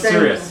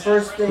serious.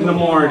 First thing in the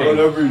morning.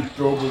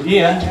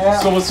 Ian,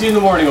 so we'll see you in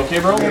the morning, okay,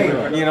 bro?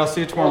 Okay. Ian, I'll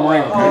see you tomorrow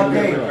morning.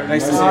 Okay.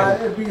 Nice to see you.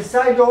 It'll be a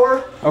side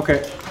door.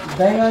 Okay.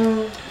 Bang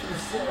on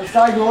the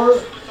side door.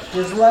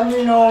 Just let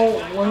me know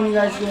when you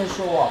guys are gonna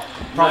show up.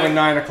 Probably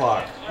 9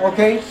 o'clock.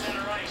 Okay?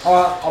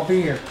 I'll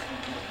be here.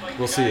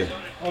 We'll see you.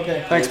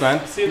 Okay. Thanks,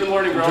 man. See you in the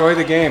morning, bro. Enjoy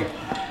the game.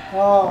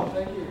 Oh,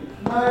 thank you.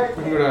 Night.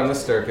 We can go down this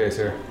staircase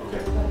here.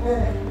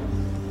 Okay.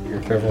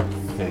 You're careful.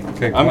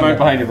 Okay. I'm right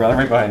behind you, brother.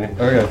 Right behind you.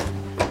 Okay.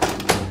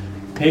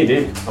 Hey,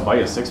 Dave. I'll buy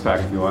you a 6-pack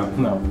if you want.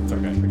 No. It's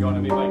okay. We're going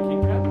to be by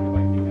King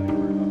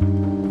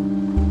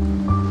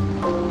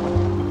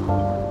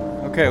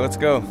Cat. Okay, let's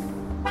go.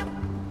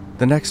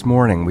 The next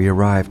morning, we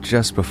arrive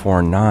just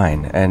before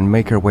 9 and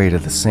make our way to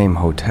the same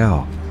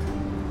hotel.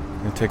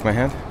 You take my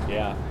hand?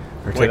 Yeah.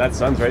 Or Boy, that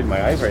sun's right in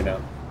my eyes right now.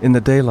 In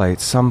the daylight,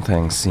 some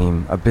things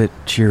seem a bit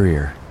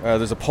cheerier.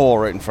 There's a pole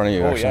right in front of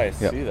you, actually. Oh,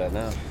 yeah, I see that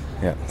now.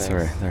 Yeah, Thanks.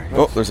 sorry. There.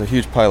 Oh, there's a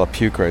huge pile of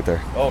puke right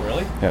there. Oh,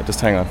 really? Yeah,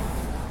 just hang on.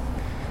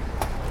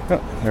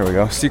 Oh, there we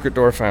go. Secret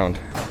door found.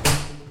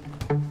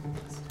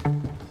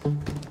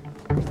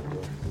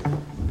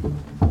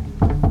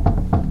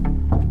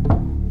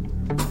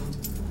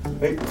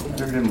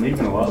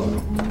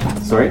 while ago.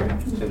 Sorry?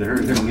 Said they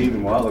heard him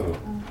leaving a while ago.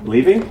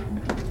 Leaving?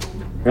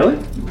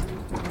 Really?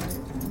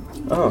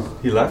 Oh,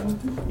 he left?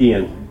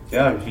 Ian.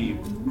 Yeah,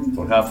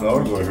 about half an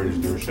hour ago I heard his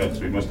door shut,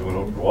 so he must have went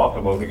out for a walk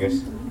about, I guess.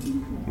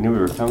 You knew we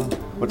were coming?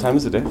 What time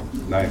is it,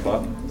 Dave? 9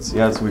 o'clock.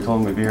 Yeah, so we told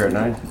him we'd be here at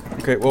 9.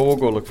 Okay, well, we'll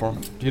go look for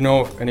him. Do you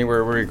know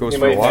anywhere where he goes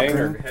for a walk?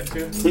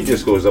 He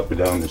just goes up and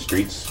down the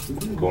streets,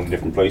 going to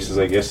different places,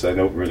 I guess. I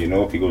don't really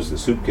know if he goes to the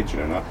soup kitchen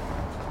or not.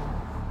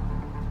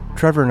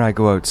 Trevor and I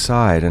go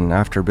outside, and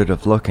after a bit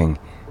of looking,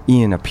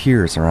 Ian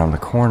appears around the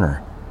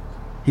corner.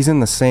 He's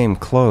in the same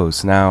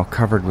clothes, now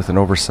covered with an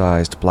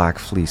oversized black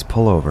fleece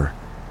pullover.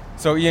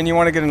 So, Ian, you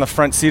want to get in the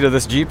front seat of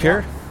this Jeep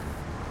here?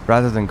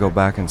 Rather than go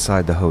back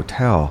inside the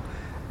hotel,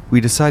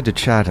 we decide to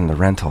chat in the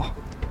rental.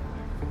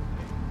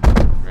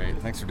 Great,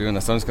 thanks for doing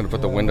this. I'm just going to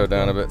put the window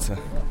down a bit to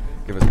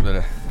give us a bit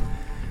of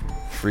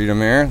freedom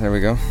here. There we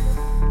go.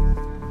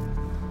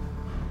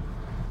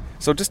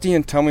 So just,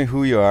 Ian, tell me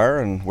who you are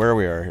and where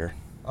we are here.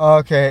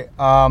 Okay,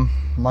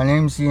 my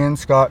name's Ian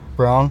Scott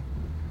Brown.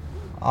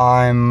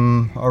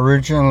 I'm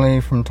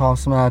originally from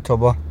Thompson,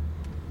 Manitoba.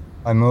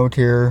 I moved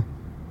here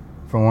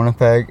from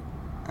Winnipeg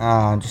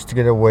just to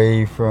get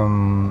away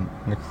from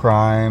the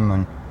crime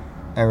and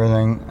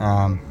everything.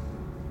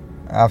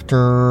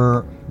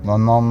 After my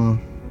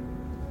mom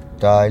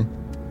died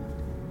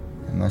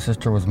and my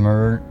sister was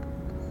murdered,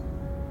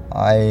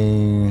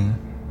 I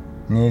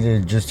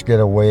needed just to get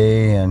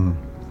away and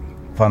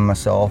find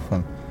myself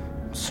and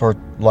sort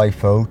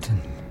life out.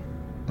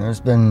 There's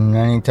been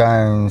many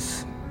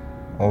times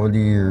over the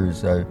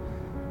years I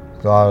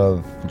thought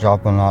of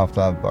jumping off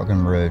that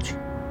fucking bridge,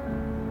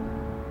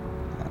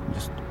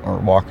 or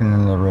walking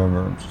in the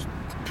river, just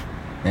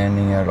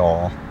ending it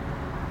all.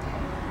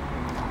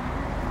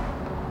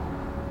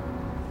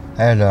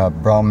 I had a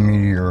brown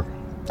meteor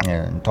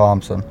in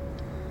Thompson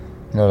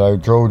that I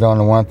drove down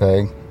to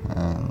Winnipeg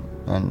and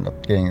ended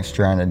up getting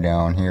stranded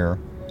down here.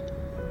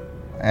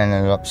 I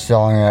ended up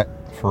selling it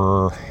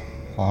for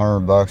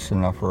 $100,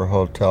 enough for a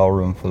hotel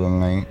room for the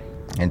night,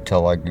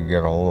 until I could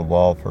get a hold of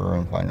Walfer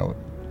and find out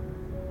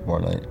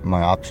what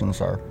my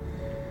options are.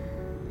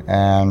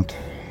 And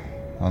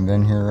I've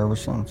been here ever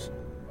since.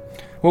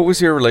 What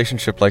was your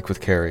relationship like with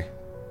Carrie?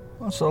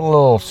 It's a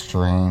little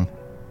strained.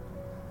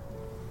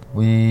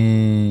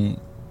 We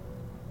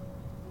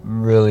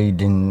really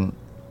didn't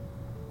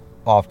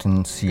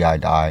often see eye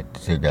to eye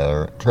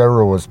together.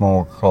 Trevor was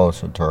more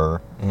closer to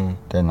her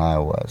than I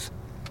was,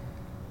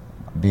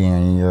 being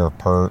a year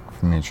apart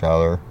from each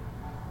other.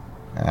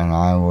 And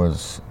I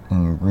was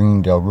in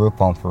Greendale Group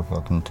Home for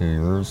fucking 2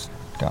 years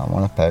down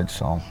Winnipeg,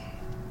 so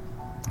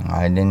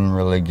I didn't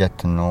really get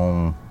to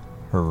know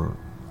her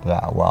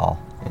that well,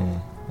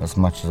 as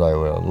much as I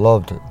would have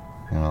loved to,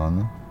 you know what I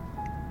mean?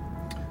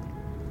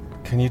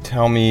 Can you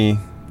tell me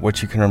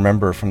what you can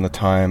remember from the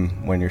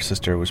time when your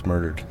sister was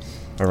murdered?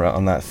 Around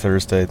on that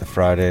Thursday, the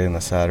Friday, and the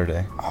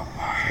Saturday?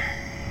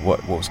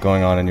 What was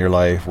going on in your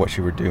life, what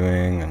you were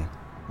doing? And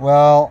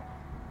well,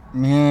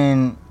 me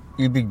and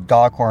E.B.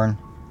 Dockhorn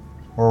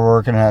were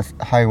working at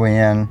Highway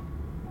Inn,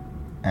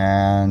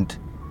 and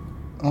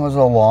it was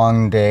a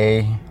long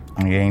day.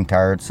 I'm getting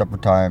tired, supper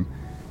time.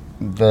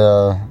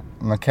 The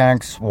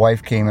mechanic's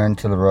wife came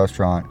into the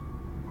restaurant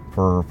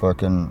for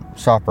fucking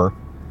supper,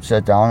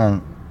 sat down,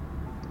 and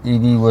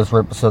Edie was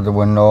right beside the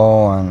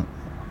window, and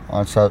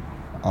I sat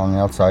on the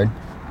outside,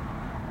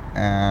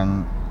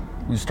 and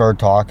we started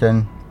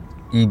talking.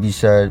 Edie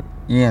said,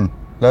 "Ian,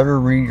 let her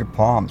read your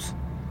palms."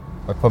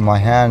 I put my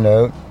hand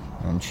out,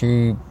 and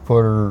she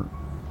put her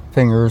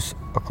fingers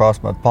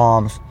across my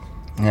palms,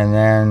 and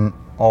then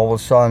all of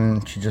a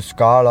sudden she just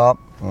got up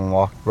and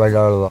walked right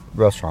out of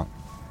the restaurant.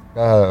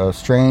 Got a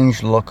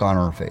strange look on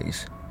her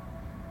face,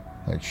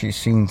 like she'd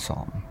seen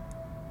something,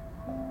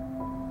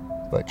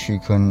 but she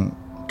couldn't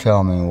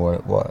tell me what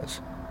it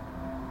was.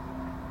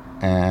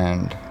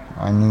 And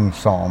I knew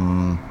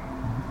something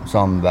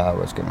bad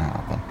was gonna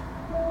happen.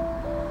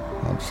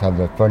 I just had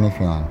that funny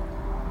feeling.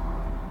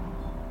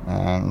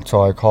 And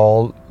so I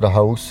called the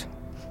house.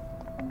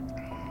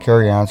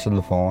 Carrie answered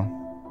the phone.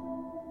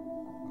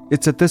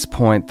 It's at this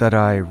point that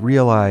I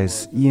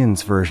realize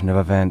Ian's version of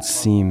events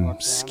seem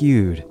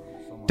skewed,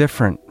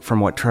 different from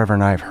what Trevor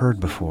and I have heard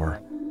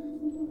before.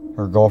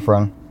 Her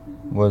girlfriend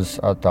was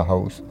at the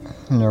house,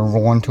 and they were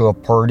going to a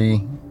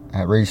party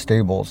at Ray's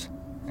Stables,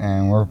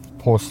 and we're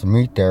supposed to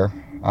meet there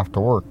after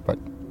work, but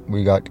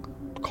we got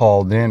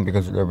called in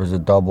because there was a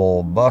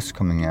double bus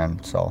coming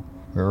in, so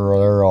we were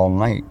there all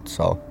night.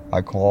 So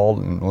I called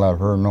and let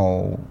her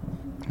know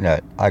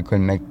that I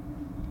couldn't make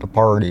the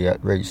party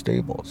at Ray's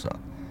Stables. So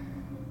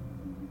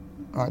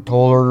I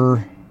told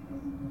her,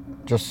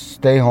 just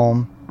stay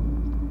home,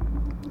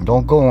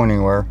 don't go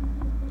anywhere,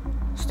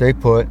 stay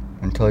put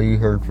until you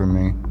heard from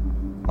me.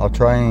 I'll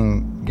try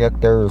and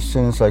get there as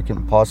soon as I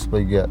can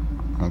possibly get,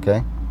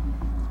 okay?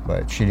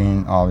 But she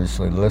didn't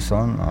obviously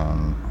listen,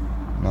 and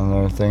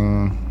another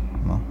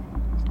thing, well,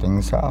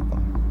 things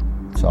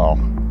happen. So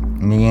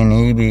me and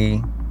Evie,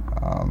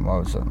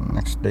 what was it,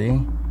 next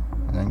day,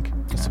 I think?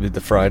 This would be the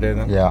Friday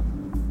then? Yeah.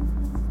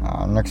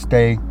 Next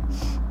day,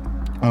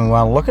 And we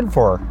went looking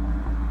for her.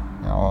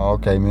 You know,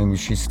 okay, maybe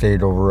she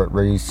stayed over at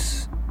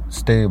Ray's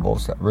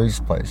stables, at Ray's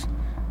place,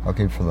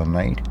 okay, for the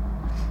night.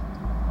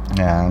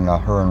 And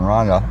her and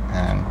Rhonda,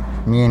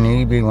 and me and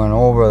Evie went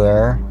over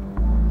there.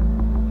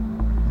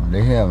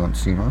 They haven't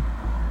seen her.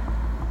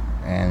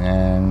 And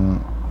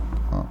then,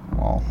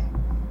 well,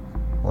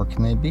 where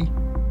can they be?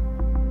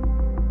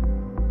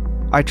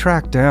 I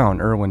tracked down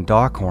Erwin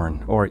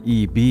Dockhorn, or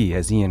EB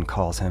as Ian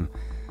calls him,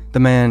 the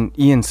man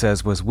Ian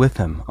says was with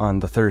him on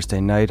the Thursday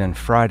night and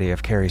Friday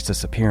of Carrie's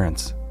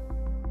disappearance.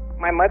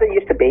 My mother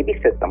used to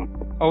babysit them.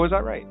 Oh, is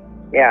that right?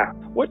 Yeah.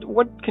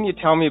 What can you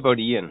tell me about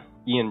Ian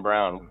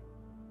Brown?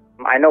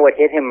 I know it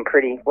hit him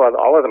pretty, well,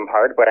 all of them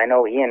hard, but I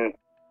know Ian,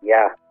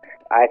 yeah,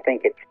 I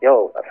think it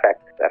still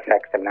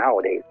affects him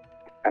nowadays.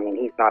 I mean,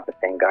 he's not the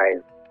same guy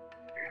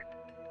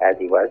as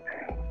he was.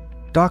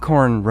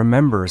 Dockhorn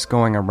remembers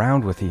going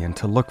around with Ian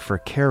to look for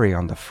Carrie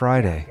on the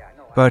Friday,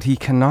 but he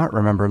cannot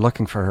remember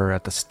looking for her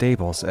at the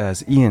stables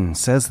as Ian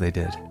says they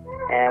did.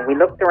 And we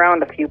looked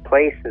around a few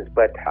places,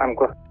 but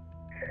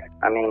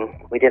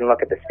we didn't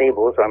look at the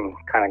stables. I'm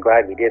kind of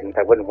glad we didn't.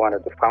 I wouldn't want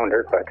to have found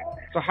her, but...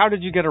 So how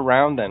did you get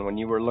around then when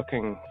you were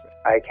looking?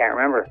 I can't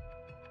remember.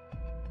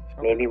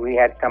 Maybe we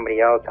had somebody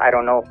else. I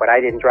don't know, but I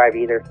didn't drive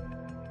either.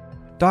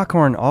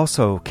 Dockhorn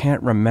also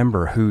can't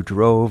remember who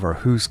drove or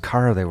whose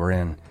car they were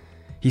in.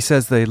 He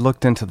says they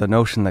looked into the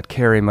notion that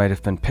Carrie might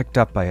have been picked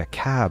up by a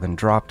cab and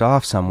dropped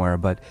off somewhere,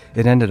 but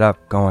it ended up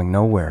going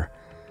nowhere.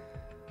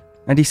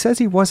 And he says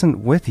he wasn't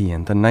with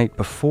Ian the night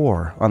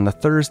before, on the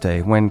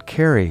Thursday, when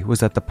Carrie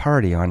was at the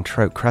party on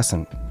Trout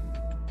Crescent.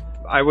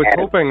 I was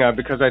hoping,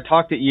 because I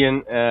talked to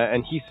Ian,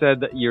 and he said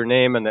that your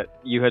name and that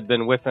you had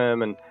been with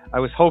him, and I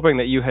was hoping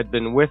that you had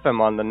been with him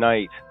on the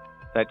night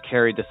that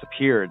Carrie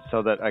disappeared,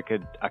 so that I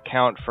could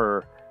account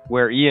for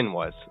where Ian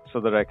was,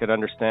 so that I could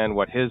understand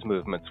what his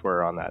movements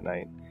were on that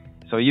night.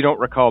 So you don't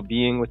recall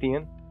being with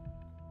Ian?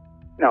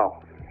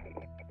 No.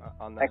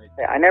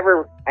 I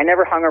never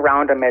hung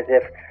around him as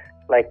if,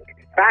 like,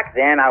 back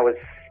then I was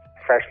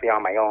freshly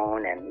on my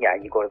own, and yeah,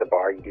 you go to the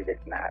bar, you do this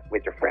and that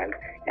with your friends,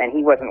 and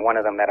he wasn't one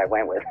of them that I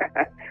went with.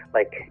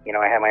 Like, you know,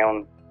 I had my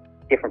own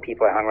different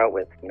people I hung out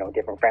with, you know,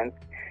 different friends.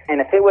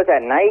 And if it was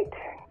at night,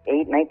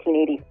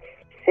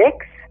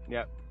 1986?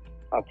 Yep.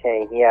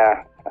 Okay,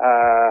 yeah.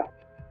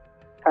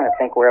 Trying to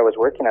think where I was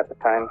working at the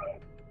time.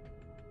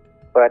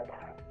 But,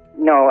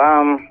 no,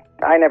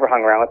 I never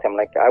hung around with him.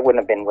 Like, I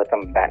wouldn't have been with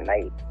him that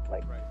night.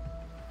 Like.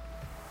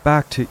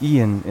 Back to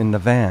Ian in the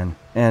van,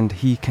 and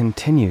he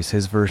continues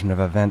his version of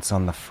events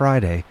on the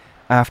Friday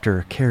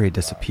after Carrie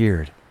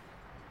disappeared.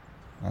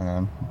 And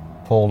then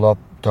pulled up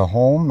to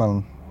home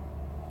and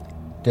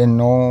didn't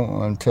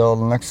know until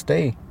the next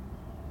day,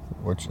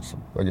 which is,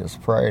 I guess,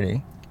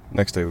 Friday.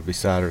 Next day would be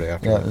Saturday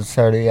afternoon. Yeah, it was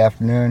Saturday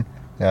afternoon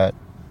that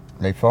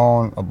they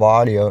found a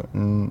body out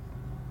in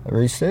the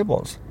Ray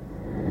stables.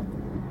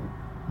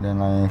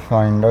 Then I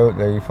find out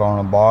they found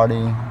a body,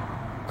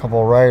 a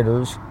couple of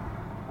riders,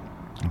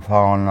 and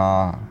found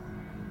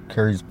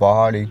Carrie's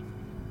body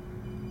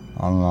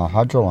on the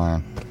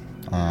Hydroland.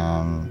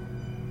 And,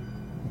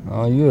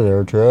 you were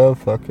there, Trev,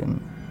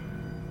 fucking,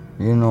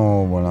 you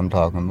know what I'm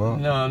talking about.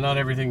 No, not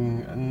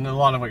everything, a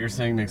lot of what you're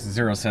saying makes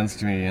zero sense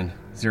to me, Ian.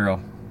 Zero.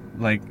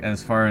 Like,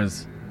 as far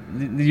as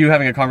you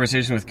having a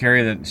conversation with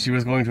Carrie that she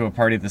was going to a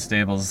party at the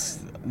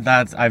stables,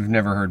 that I've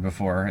never heard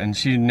before. And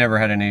she never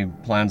had any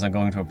plans on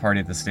going to a party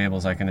at the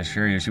stables, I can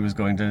assure you. She was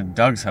going to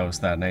Doug's house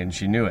that night, and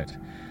she knew it.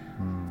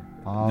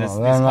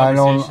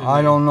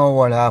 I don't know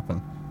what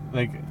happened.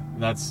 Like,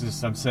 that's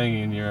just, I'm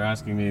saying, and you're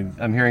asking me,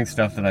 I'm hearing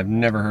stuff that I've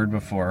never heard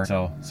before,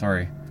 so,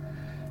 sorry.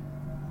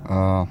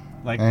 Anyway,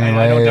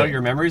 I don't doubt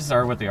your memories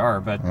are what they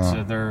are, but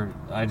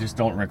I just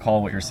don't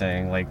recall what you're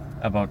saying, like,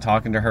 about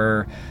talking to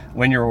her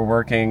when you were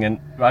working,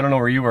 and I don't know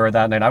where you were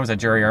that night. I was at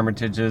Jerry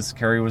Armitage's,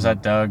 Carrie was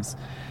at Doug's.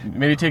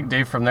 Maybe take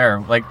Dave from there.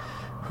 Like,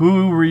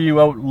 who were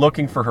you out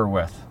looking for her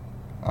with?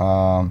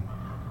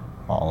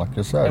 Well, like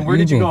I said, and where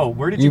did you go?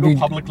 Where did you go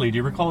publicly? Do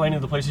you recall any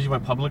of the places you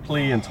went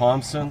publicly in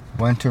Thompson?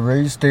 Went to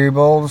Ray's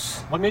stables.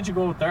 What made you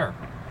go out there?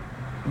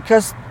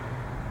 Because,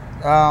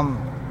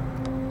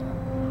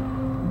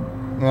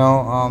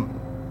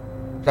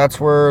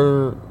 that's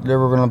where they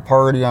were going to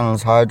party on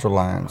those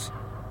Hydrolands.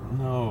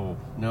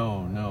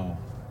 No.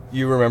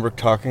 You remember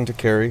talking to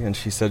Carrie and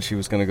she said she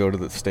was going to go to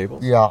the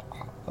stables? Yeah,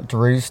 to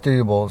Ray's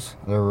stables.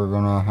 They were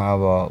going to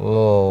have a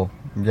little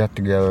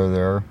get-together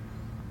there.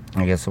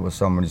 I guess it was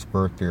somebody's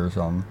birthday or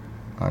something.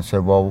 I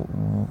said, well,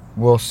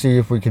 we'll see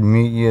if we can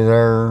meet you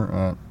there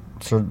at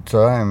a certain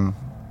time.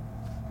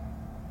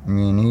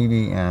 Me and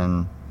Evie,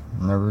 and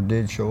never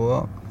did show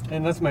up.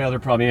 And that's my other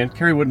problem. And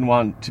Carrie wouldn't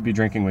want to be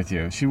drinking with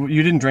you.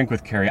 You didn't drink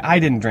with Carrie. I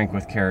didn't drink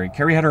with Carrie.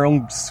 Carrie had her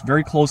own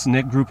very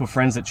close-knit group of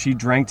friends that she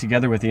drank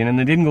together with Ian, and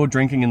they didn't go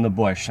drinking in the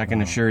bush, I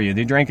can assure you.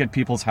 They drank at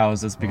people's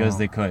houses because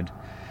they could.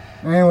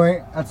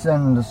 Anyway, that's the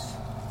end of this.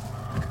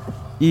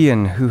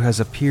 Ian, who has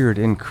appeared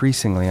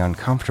increasingly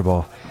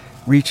uncomfortable,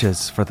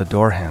 reaches for the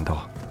door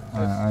handle.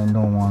 I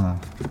don't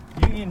want to...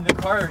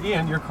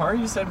 Ian, your car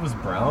you said was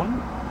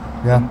brown?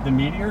 Yeah. The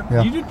Meteor?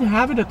 Yeah. You didn't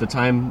have it at the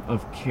time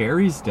of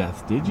Carrie's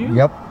death, did you?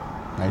 Yep.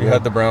 You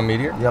had the brown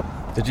Meteor? Yep.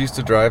 Did you used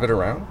to drive it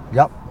around?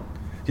 Yep.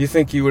 Do you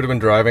think you would have been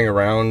driving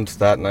around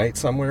that night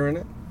somewhere in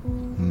it?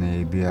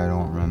 Maybe, I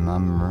don't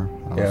remember.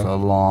 It was Yeah. a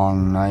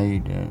long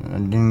night. I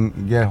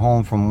didn't get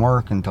home from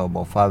work until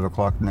about 5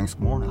 o'clock the next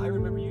morning. I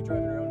remember you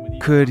driving around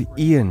with Could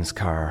Ian's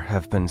car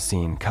have been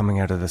seen coming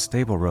out of the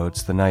stable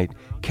roads the night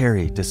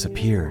Carrie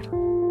disappeared?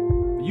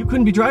 You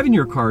couldn't be driving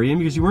your car, Ian,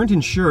 because you weren't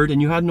insured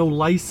and you had no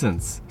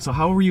license. So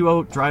how were you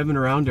out driving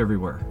around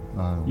everywhere?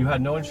 You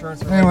had no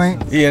insurance or Anyway.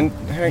 license. Ian,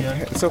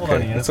 it's Hold okay.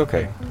 on, Ian, It's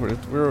okay.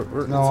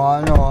 We're No,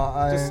 I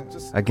know.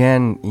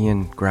 Again,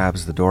 Ian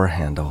grabs the door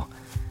handle.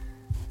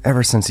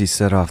 Ever since he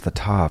set off the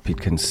top, he'd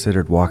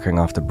considered walking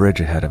off the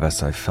bridge ahead of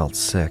us. I felt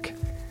sick.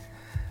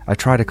 I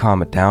try to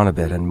calm it down a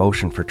bit and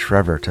motion for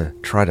Trevor to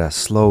try to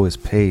slow his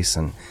pace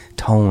and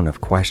tone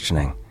of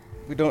questioning.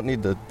 We don't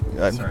need to...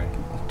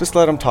 Just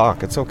let him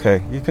talk. It's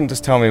okay. You can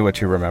just tell me what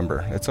you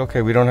remember. It's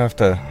okay. We don't have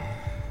to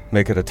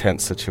make it a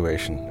tense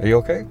situation. Are you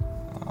okay?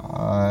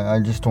 I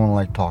just don't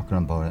like talking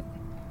about it.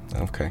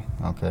 Okay.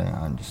 Okay,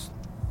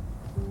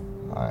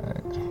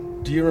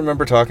 Do you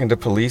remember talking to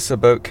police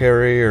about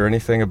Carrie or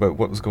anything about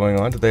what was going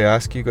on? Did they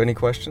ask you any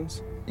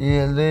questions?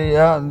 Yeah,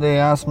 they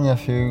asked me a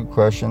few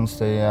questions.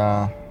 They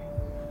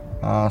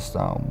asked,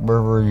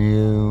 where were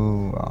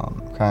you,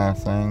 kind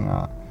of thing.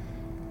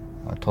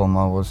 I told them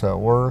I was at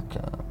work.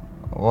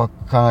 What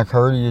kind of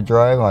car do you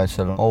drive? I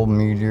said, an old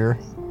Meteor.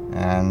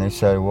 And they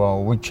said,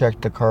 well, we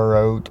checked the car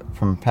out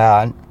from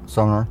Pat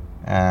Sumner,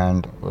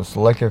 and it was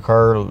like a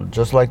car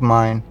just like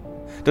mine.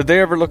 Did they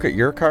ever look at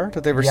your car?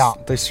 Did they ever? Yeah.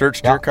 They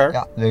searched your car?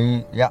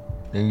 Yeah,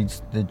 they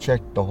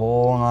checked the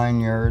whole 9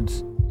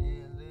 yards.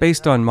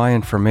 Based on my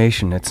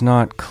information, it's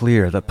not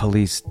clear that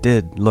police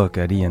did look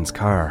at Ian's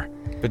car.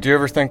 But do you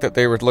ever think that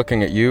they were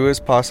looking at you as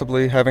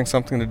possibly having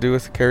something to do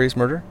with Carrie's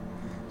murder?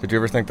 Did you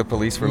ever think the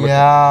police were looking?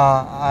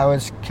 Yeah, I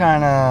was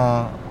kind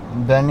of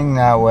bending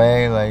that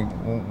way, like,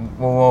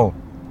 whoa,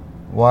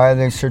 why are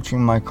they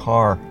searching my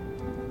car?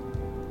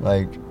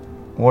 Like,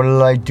 what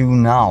did I do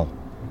now?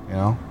 You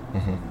know?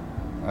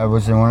 Mm-hmm. I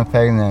was in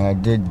Winnipeg and then I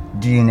did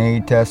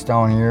DNA test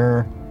down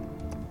here.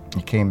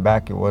 It came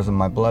back, it wasn't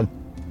my blood.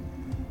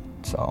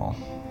 So,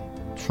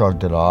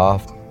 shrugged it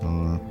off.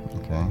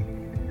 Okay.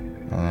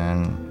 And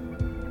then,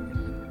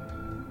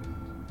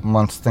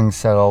 once things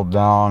settled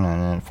down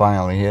and it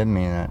finally hit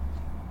me, that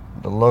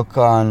the look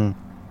on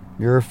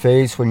your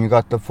face when you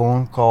got the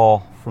phone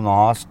call from the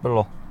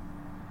hospital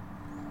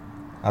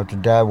after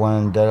Dad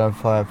went and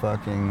identified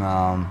fucking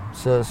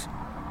sis.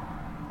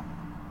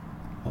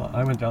 Well,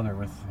 I went down there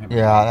with him.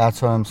 Yeah,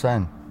 that's what I'm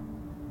saying.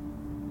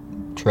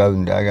 Trev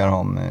and Dad got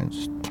home and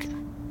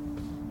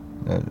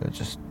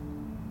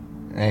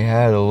they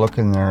had a look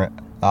in their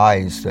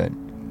eyes that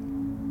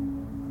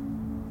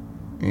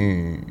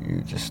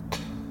you just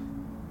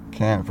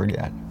can't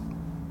forget.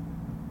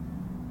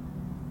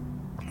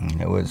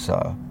 It was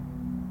a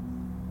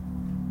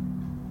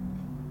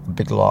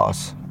big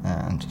loss,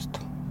 and just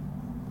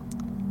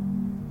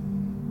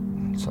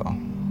so.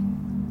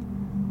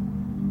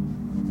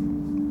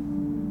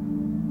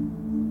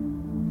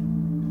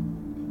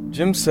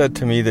 Jim said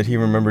to me that he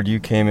remembered you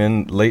came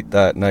in late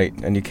that night,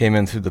 and you came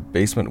in through the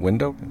basement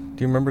window.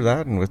 Do you remember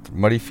that, and with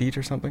muddy feet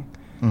or something?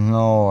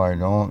 No, I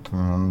don't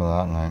remember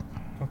that night.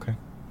 Okay.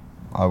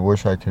 I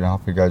wish I could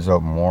help you guys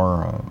out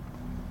more,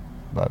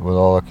 but with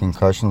all the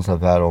concussions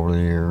I've had over the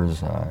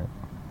years,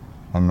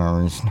 my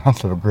memory's not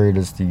the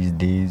greatest these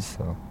days,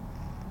 so...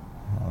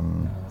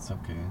 that's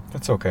okay.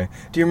 That's okay.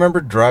 Do you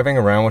remember driving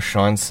around with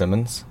Sean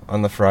Simmons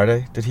on the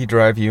Friday? Did he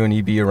drive you and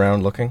EB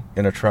around looking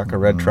in a truck, a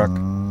red truck?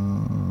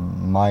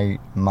 Might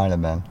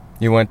have been.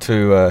 You went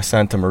to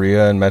Santa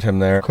Maria and met him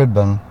there? Could have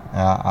been.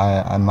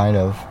 Yeah, I might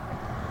have.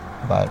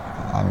 But,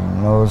 I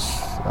mean,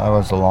 that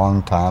was a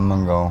long time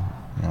ago.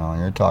 You know,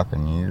 you're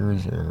talking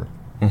years here.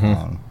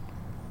 Mm-hmm.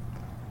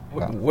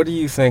 What do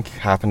you think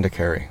happened to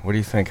Carrie? What do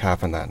you think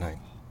happened that night?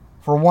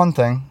 For one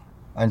thing,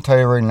 I can tell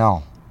you right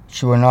now,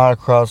 she would not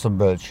cross the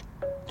bridge.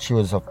 She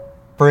was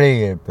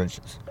afraid of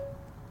bridges.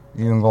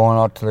 Even going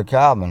out to the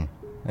cabin.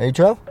 Hey,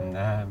 Trev?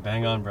 Nah,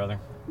 bang on, brother.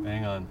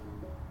 Bang on.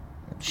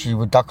 She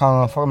would duck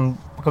on the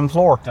fucking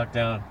floor. Duck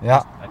down.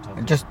 Yeah. I told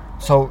you. Just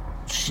so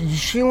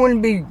she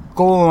wouldn't be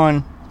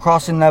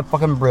crossing that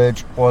fucking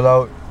bridge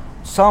without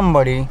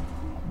somebody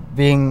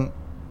being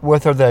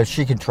with her that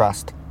she could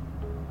trust,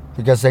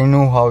 because they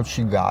knew how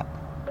she got.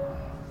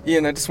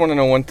 Ian, I just want to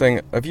know one thing.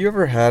 Have you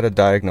ever had a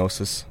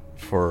diagnosis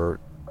for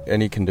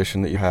any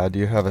condition that you had? Do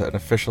you have an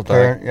official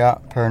diagnosis? Yeah,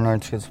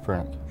 paranoid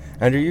schizophrenic.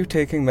 And are you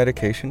taking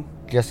medication?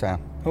 Yes, I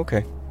am.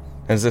 Okay.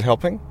 And is it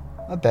helping?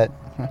 I bet.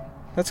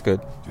 That's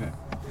good. Good.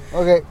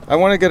 Okay. I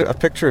want to get a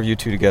picture of you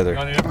two together. You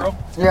want it, bro?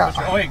 Yeah.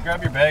 Oh, wait,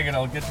 grab your bag and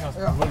I'll get you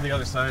on one of the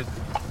other side.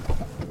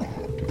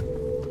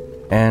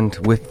 And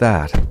with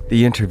that,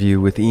 the interview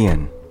with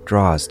Ian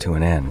draws to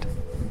an end.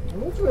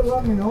 Why don't you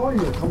let me know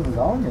you're coming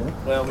down here?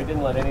 Well, we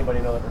didn't let anybody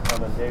know that we're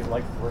coming. Dave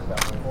likes to work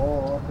that way.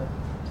 Oh, okay.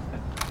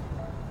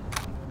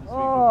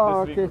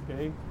 Oh, this week,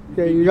 okay?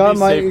 Okay, you got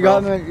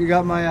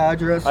my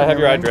address. I have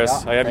your everything?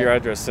 address. Yeah, I have okay. your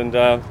address, and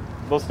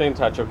we'll stay in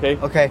touch, okay?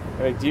 Okay.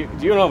 All right, you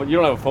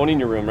don't have a phone in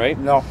your room, right?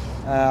 Not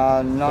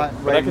But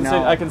right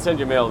now. I can send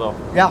you mail though.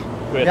 Yeah.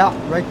 Good.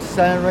 Yeah.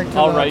 Send it right to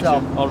I'll the write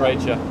hotel. you. I'll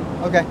write you.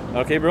 Okay.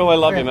 Okay, bro. I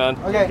love Okay. you, man.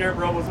 Okay. Take care,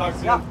 bro. We'll talk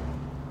soon. Yeah.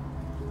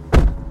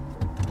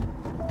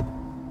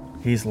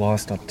 He's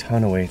lost a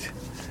ton of weight.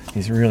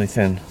 He's really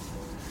thin.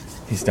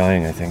 He's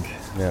dying, I think.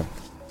 Yeah.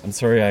 I'm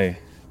sorry I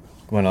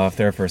went off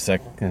there for a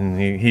sec,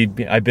 and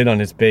I bit on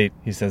his bait.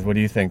 He says, "What do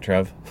you think,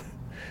 Trev?"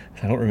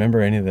 I don't remember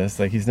any of this.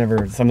 Like, some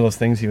of those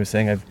things he was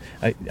saying,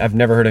 I've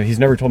never heard of. He's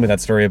never told me that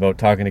story about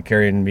talking to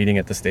Carrie and meeting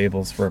at the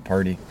stables for a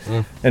party,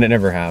 and it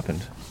never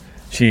happened.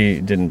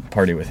 She didn't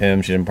party with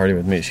him. She didn't party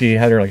with me. She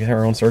had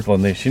her own circle,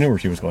 and she knew where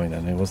she was going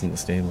then. It wasn't the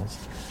stables.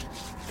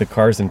 The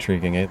car's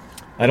intriguing.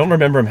 I don't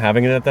remember him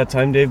having it at that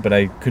time, Dave, but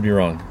I could be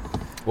wrong.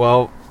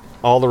 Well,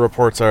 all the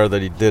reports are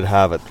that he did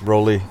have it.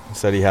 Rowley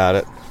said he had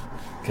it.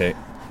 Okay.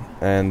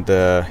 And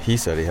he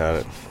said he had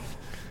it.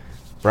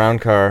 Brown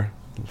car,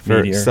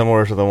 very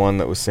similar to the one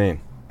that was seen.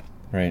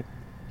 Right.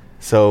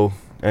 So,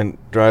 and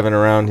driving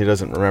around, he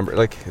doesn't remember.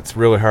 Like, it's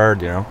really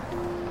hard, you know.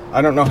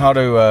 I don't know how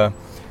to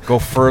go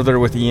further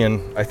with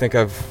Ian. I think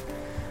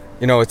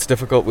it's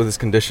difficult with his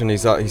condition. He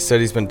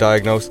said he's been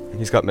diagnosed.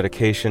 He's got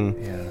medication.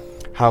 Yeah.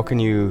 How can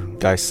you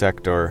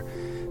dissect or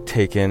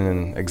take in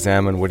and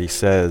examine what he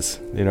says?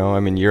 You know, I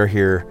mean, you're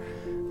here,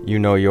 you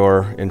know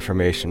your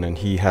information, and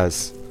he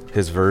has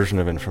his version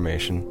of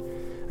information.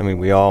 I mean,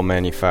 we all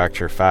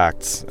manufacture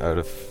facts out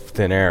of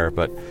thin air,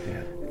 but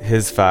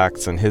his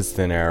facts and his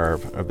thin air are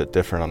a bit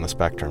different on the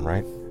spectrum,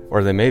 right?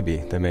 Or they may be.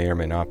 They may or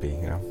may not be,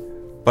 you know.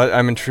 But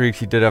I'm intrigued.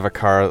 He did have a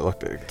car that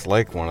looked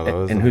like one of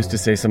those. And who's to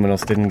say someone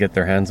else didn't get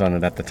their hands on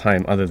it at the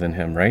time other than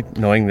him, right?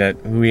 Knowing that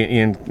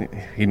Ian,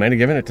 he might have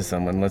given it to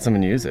someone, let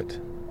someone use it.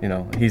 You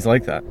know, he's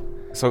like that.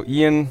 So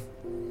Ian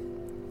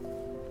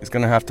is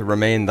going to have to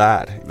remain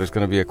that. There's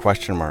going to be a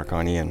question mark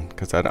on Ian,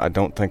 because I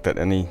don't think that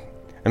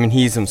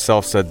he's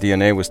himself said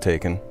DNA was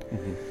taken.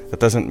 Mm-hmm. That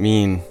doesn't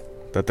mean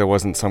that there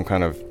wasn't some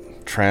kind of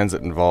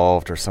transit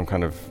involved or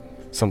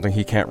something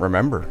he can't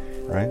remember,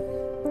 right?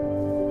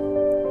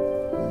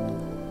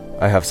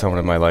 I have someone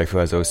in my life who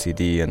has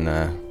OCD, and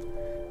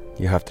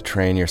you have to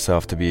train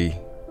yourself to be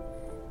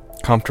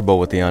comfortable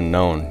with the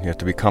unknown. You have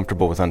to be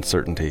comfortable with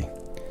uncertainty.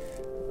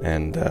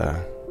 And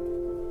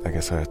I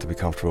guess I have to be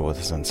comfortable with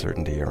this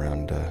uncertainty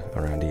around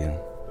Ian.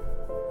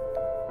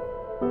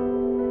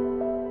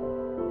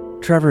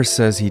 Trevor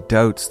says he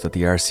doubts that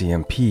the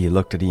RCMP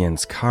looked at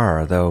Ian's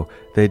car, though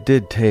they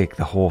did take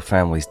the whole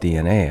family's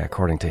DNA,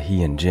 according to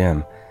he and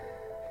Jim.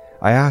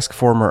 I ask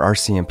former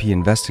RCMP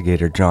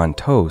investigator John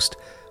Toast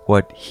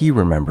what he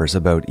remembers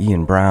about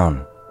Ian Brown.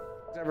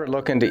 Did you ever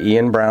look into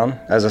Ian Brown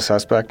as a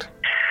suspect?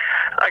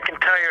 I can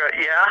tell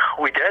you, yeah,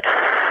 we did.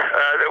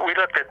 We've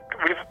looked at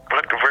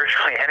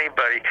virtually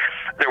anybody.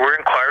 There were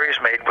inquiries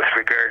made with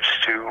regards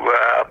to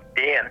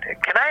Ian.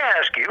 Can I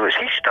ask you, is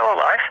he still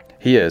alive?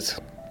 He is.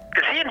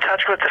 Is he in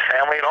touch with the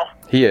family at all?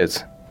 He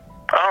is.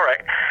 All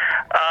right.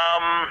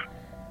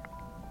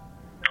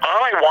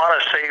 All I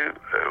want to say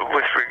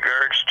with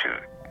regards to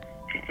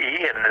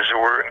Ian is there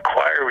were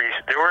inquiries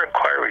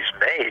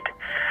made,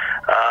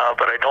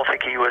 but I don't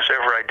think he was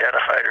ever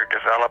identified or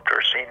developed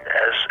or seen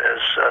as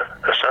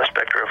a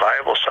suspect or a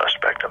viable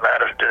suspect, and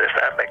that if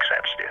that makes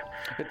sense to you.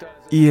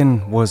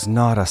 Ian was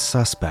not a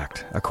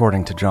suspect,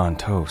 according to John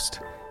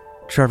Toast.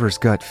 Trevor's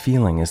gut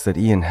feeling is that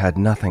Ian had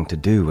nothing to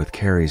do with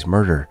Carrie's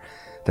murder,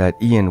 that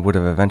Ian would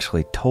have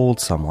eventually told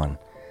someone.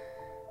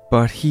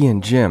 But he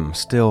and Jim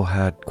still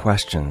had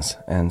questions,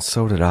 and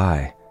so did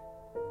I.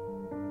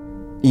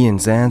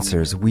 Ian's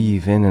answers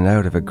weave in and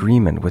out of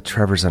agreement with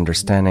Trevor's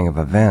understanding of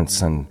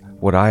events and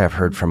what I have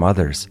heard from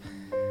others.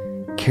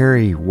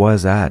 Carrie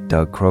was at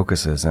Doug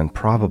Crocus's and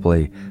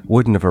probably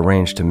wouldn't have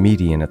arranged to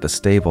meet Ian at the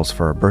stables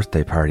for a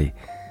birthday party.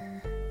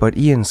 But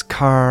Ian's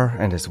car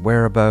and his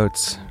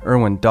whereabouts,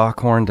 Erwin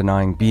Dockhorn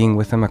denying being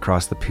with him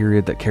across the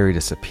period that Carrie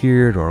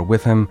disappeared or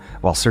with him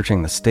while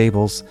searching the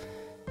stables,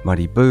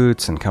 muddy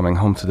boots and coming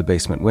home through the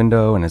basement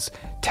window, and his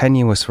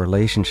tenuous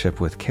relationship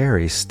with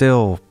Carrie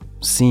still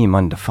seem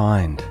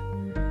undefined.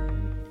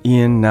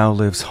 Ian now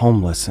lives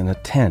homeless in a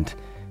tent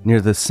near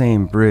the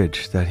same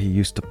bridge that he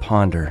used to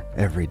ponder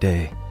every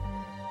day.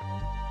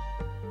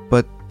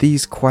 But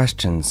these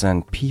questions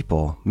and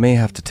people may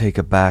have to take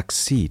a back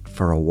seat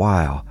for a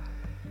while,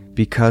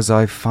 because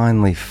I've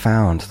finally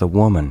found the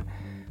woman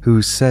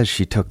who says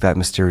she took that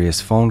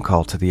mysterious phone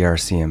call to the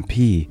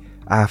RCMP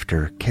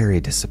after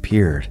Carrie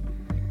disappeared.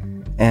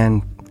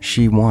 And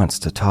she wants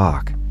to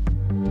talk.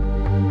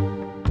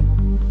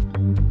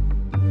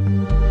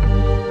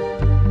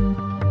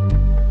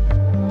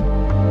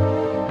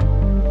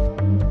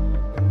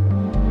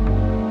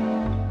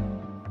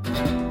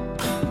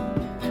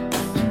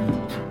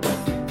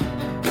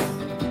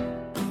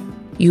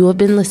 You have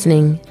been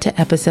listening to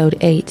episode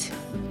 8,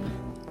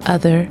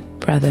 Other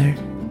Brother.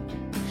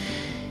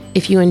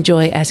 If you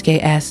enjoy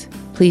SKS,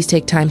 please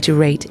take time to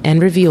rate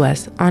and review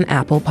us on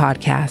Apple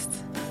Podcasts.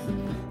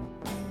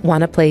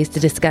 Want a place to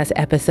discuss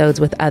episodes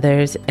with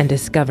others and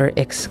discover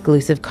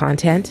exclusive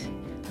content?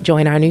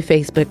 Join our new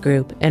Facebook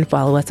group and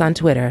follow us on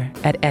Twitter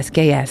at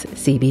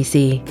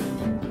SKSCBC.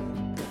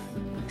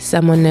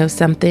 Someone Knows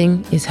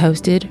Something is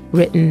hosted,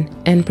 written,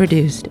 and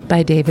produced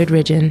by David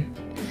Ridgen.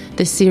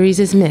 The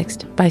series is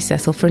mixed by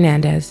Cecil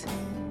Fernandez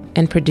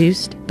and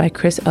produced by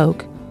Chris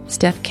Oak,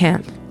 Steph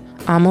Camp,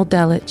 Amal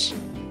Delich,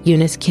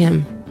 Eunice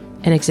Kim,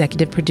 and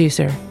executive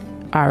producer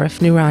Arif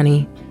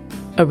Noorani.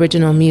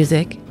 Original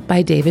music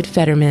by David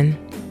Fetterman.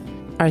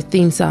 Our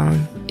theme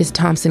song is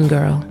Thompson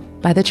Girl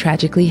by The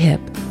Tragically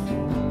Hip.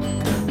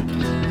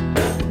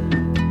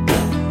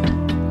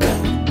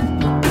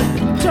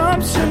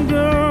 Thompson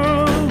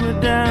Girl, we're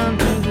down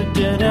to the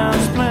dead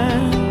house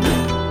plan.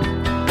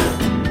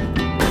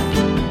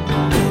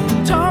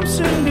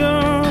 Thompson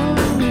Girl,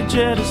 we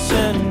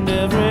jettisoned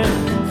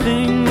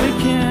everything we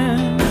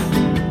can.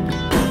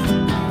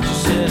 She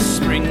says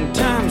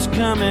springtime's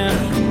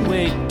coming,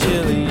 wait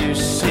till you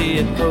see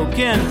it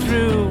poking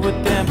through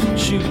with them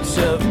shoots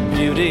of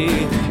beauty.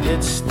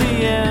 It's the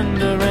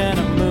end of a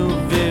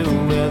movie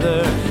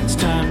weather. It's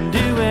time to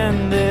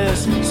end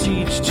this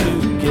siege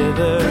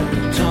together.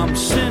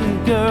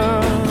 Thompson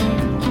Girl.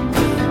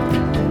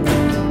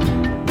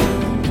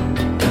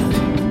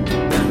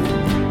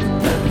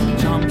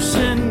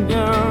 Thompson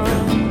Girl.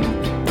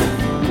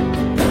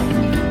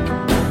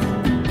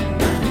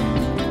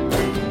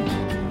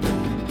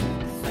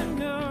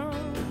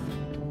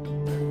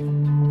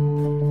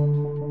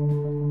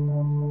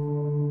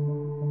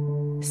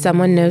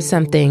 Someone Knows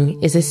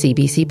Something is a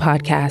CBC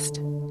podcast.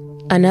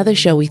 Another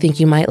show we think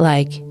you might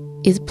like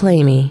is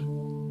Play Me.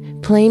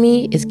 Play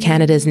Me is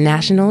Canada's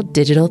national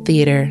digital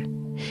theatre.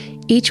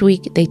 Each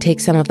week, they take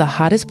some of the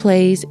hottest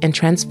plays and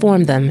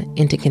transform them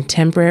into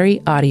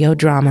contemporary audio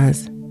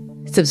dramas.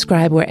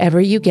 Subscribe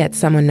wherever you get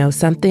Someone Knows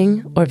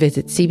Something or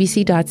visit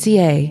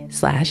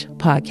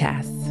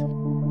cbc.ca/podcasts.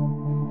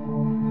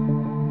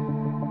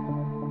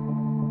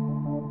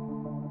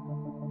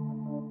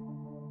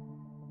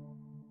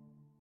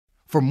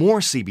 For more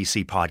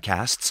CBC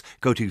podcasts,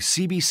 go to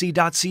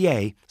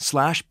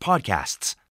cbc.ca/podcasts.